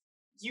Angeles,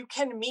 you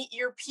can meet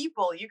your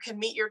people, you can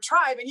meet your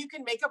tribe, and you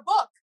can make a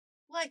book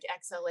like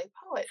XLA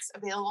Poets,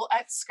 available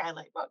at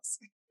Skylight Books.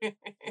 Yes,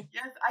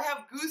 I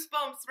have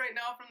goosebumps right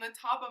now from the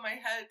top of my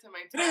head to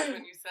my toes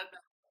when you said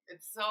that.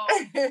 It's so,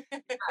 it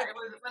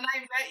was, when I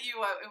met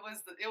you,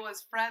 it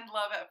was friend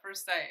love at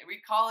first sight. We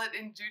call it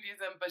in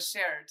Judaism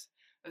bashert,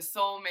 a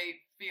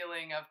soulmate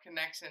feeling of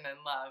connection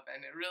and love.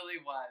 And it really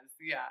was.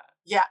 Yeah.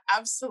 Yeah,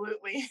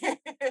 absolutely.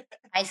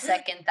 I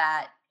second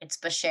that. It's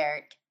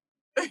bashert.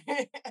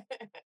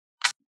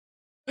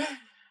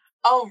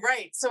 All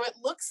right. So it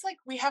looks like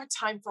we have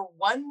time for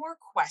one more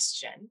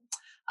question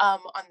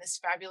on this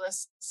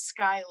fabulous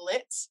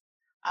Skylit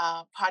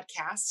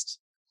podcast.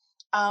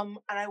 And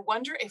I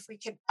wonder if we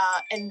could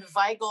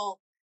inveigle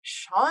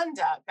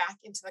Shonda back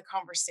into the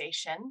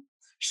conversation.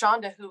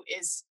 Shonda, who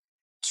is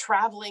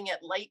traveling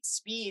at light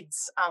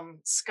speeds,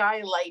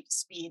 skylight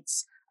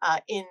speeds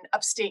in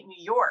upstate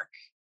New York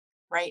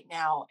right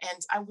now.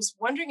 And I was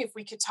wondering if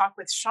we could talk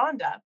with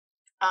Shonda,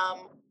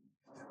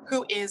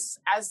 who is,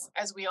 as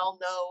we all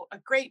know, a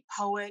great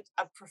poet,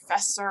 a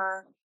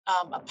professor,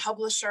 a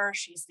publisher.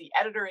 She's the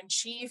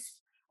editor-in-chief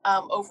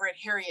over at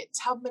Harriet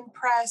Tubman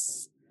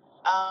Press.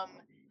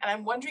 And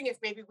I'm wondering if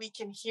maybe we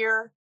can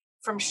hear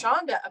from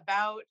Shonda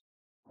about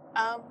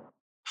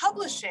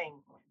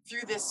publishing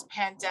through this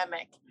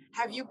pandemic.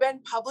 Have you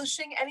been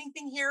publishing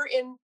anything here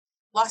in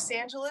Los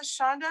Angeles,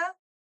 Shonda?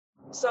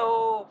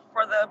 So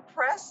for the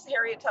press,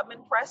 Harriet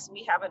Tubman Press,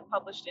 we haven't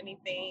published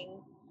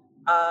anything.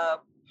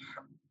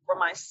 For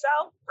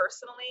myself,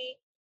 personally,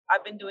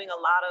 I've been doing a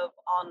lot of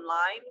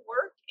online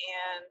work,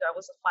 and I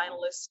was a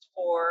finalist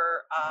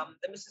for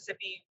the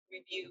Mississippi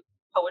Review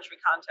Poetry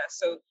Contest.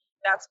 So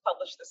that's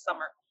published this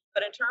summer.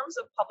 But in terms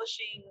of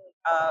publishing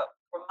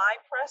for my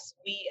press,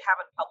 we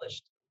haven't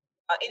published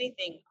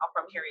anything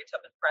from Harriet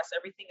Tubman Press.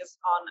 Everything is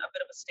on a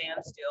bit of a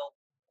standstill,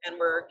 and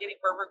we're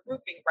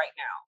regrouping right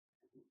now.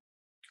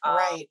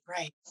 Right.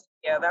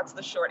 Yeah, that's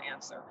the short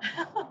answer.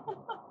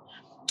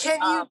 Can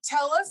you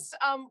tell us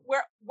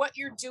what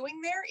you're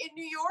doing there in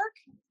New York?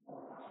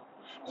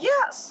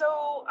 Yeah,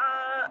 so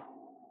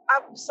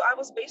I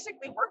was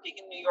basically working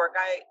in New York.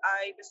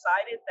 I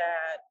decided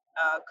that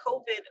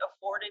COVID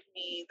afforded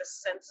me the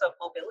sense of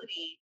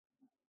mobility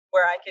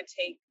where I could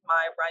take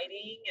my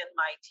writing and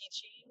my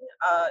teaching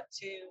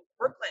to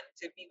Brooklyn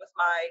to be with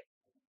my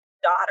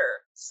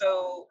daughter.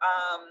 So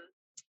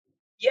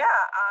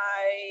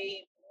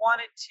I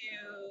wanted to,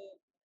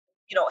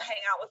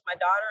 hang out with my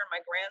daughter and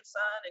my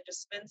grandson and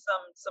just spend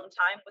some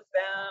time with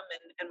them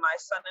and my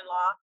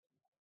son-in-law.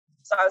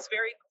 So I was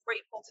very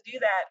grateful to do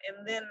that.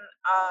 And then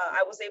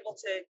I was able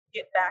to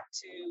get back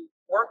to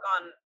work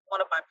on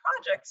one of my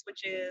projects,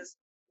 which is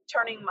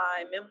turning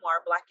my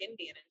memoir, Black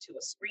Indian, into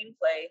a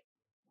screenplay.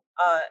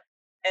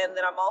 And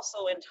then I'm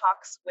also in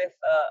talks with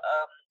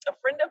a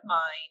friend of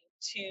mine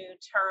to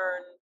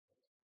turn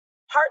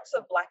parts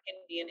of Black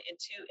Indian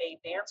into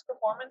a dance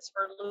performance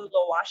for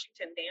Lula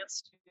Washington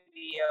Dance Studio.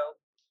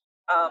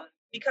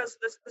 Because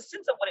the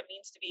sense of what it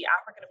means to be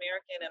African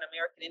American and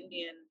American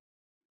Indian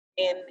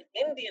in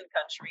Indian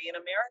country, in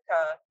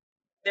America,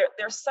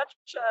 there's such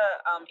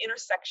a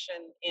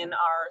intersection in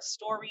our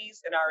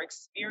stories and our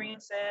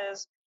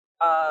experiences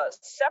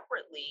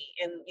separately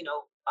in,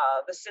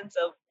 the sense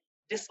of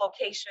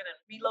dislocation and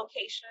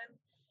relocation.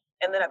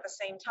 And then at the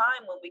same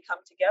time, when we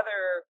come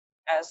together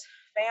as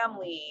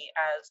family,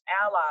 as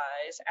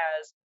allies,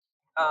 as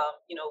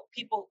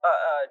people,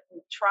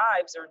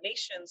 tribes or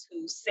nations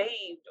who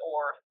saved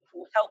or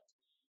who helped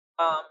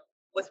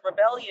with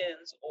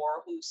rebellions,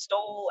 or who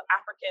stole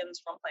Africans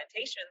from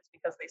plantations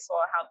because they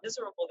saw how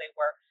miserable they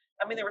were.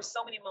 I mean, there were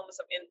so many moments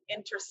of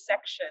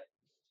intersection,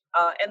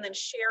 and then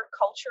shared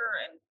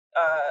culture, and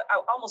I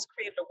almost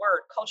created a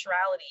word,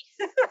 culturality.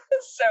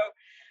 So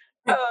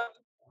so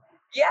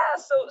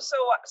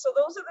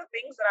those are the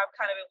things that I've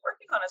kind of been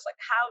working on, is like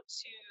how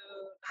to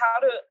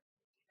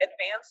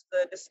advance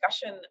the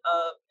discussion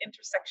of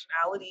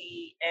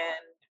intersectionality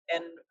and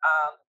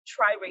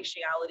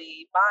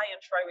triraciality, bi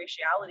and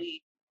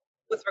triraciality,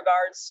 with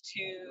regards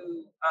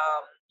to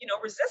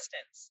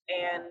resistance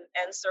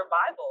and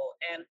survival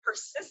and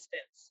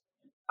persistence,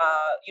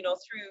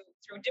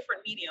 through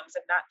different mediums,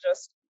 and not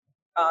just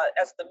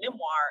as the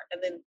memoir and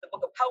then the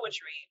book of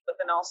poetry, but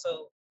then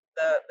also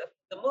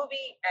the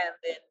movie and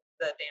then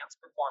the dance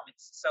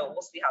performance. So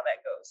we'll see how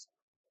that goes.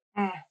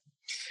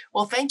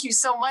 Well, thank you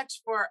so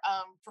much for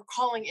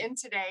calling in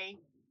today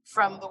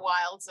from the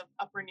wilds of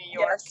Upper New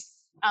York. Yes.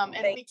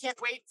 And we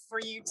can't wait for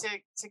you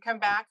to come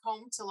back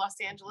home to Los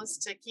Angeles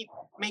to keep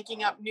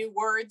making up new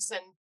words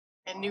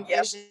and new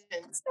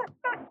visions.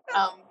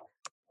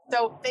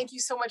 So thank you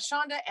so much,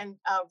 Shonda, and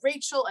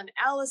Rachel and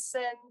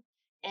Allison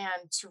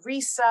and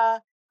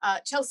Teresa.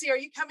 Chelsea, are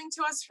you coming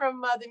to us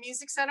from the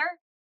Music Center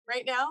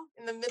right now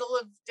in the middle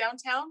of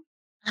downtown?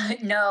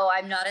 No,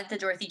 I'm not at the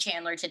Dorothy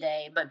Chandler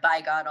today, but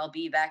by God, I'll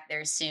be back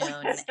there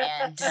soon.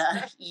 And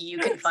you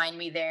can find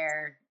me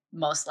there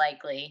most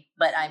likely.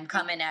 But I'm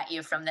coming at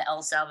you from the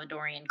El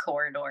Salvadorian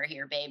corridor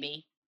here,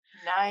 baby.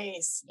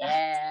 Nice.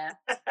 Yeah.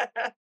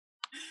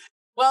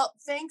 Well,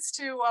 thanks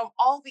to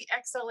all the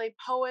XLA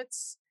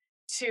poets,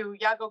 to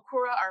Yago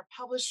Kura, our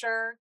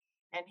publisher,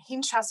 and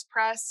Hinchas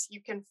Press.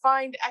 You can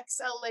find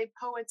XLA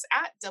poets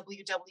at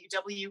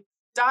www.hinchas,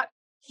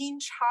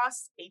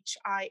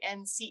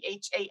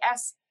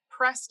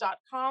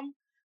 press.com,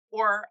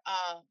 or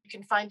you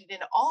can find it in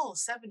all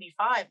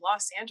 75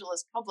 Los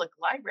Angeles public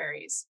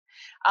libraries.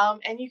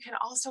 And you can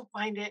also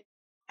find it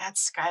at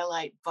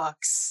Skylight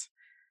Books,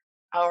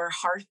 our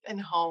hearth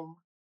and home.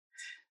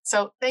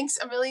 So thanks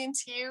a million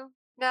to you,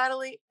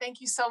 Natalie. Thank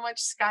you so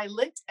much,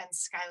 Skylit and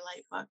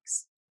Skylight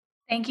Books.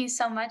 Thank you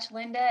so much,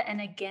 Linda.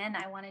 And again,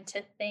 I wanted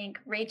to thank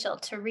Rachel,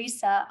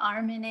 Teresa,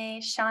 Armine,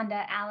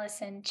 Shonda,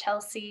 Allison,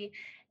 Chelsea,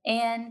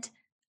 and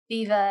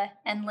Viva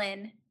and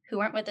Lynn, who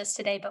weren't with us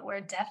today, but were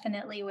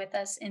definitely with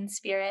us in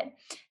spirit.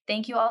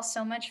 Thank you all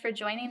so much for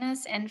joining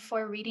us and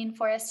for reading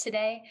for us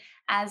today.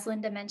 As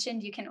Linda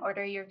mentioned, you can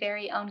order your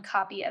very own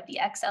copy of the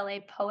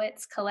XLA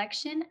Poets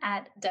collection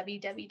at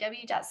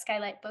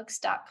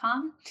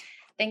www.skylightbooks.com.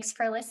 Thanks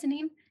for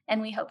listening,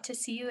 and we hope to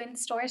see you in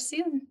store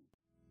soon.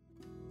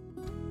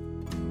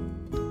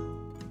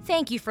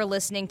 Thank you for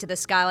listening to the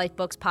Skylight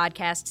Books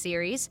podcast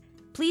series.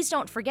 Please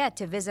don't forget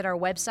to visit our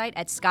website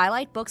at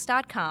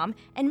skylightbooks.com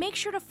and make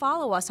sure to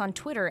follow us on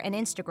Twitter and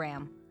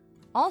Instagram.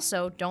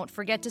 Also, don't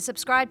forget to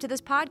subscribe to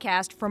this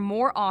podcast for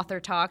more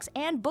author talks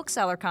and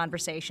bookseller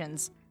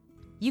conversations.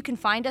 You can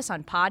find us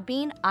on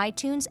Podbean,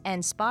 iTunes,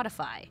 and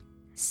Spotify.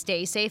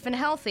 Stay safe and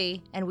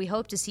healthy, and we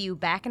hope to see you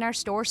back in our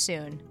store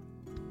soon.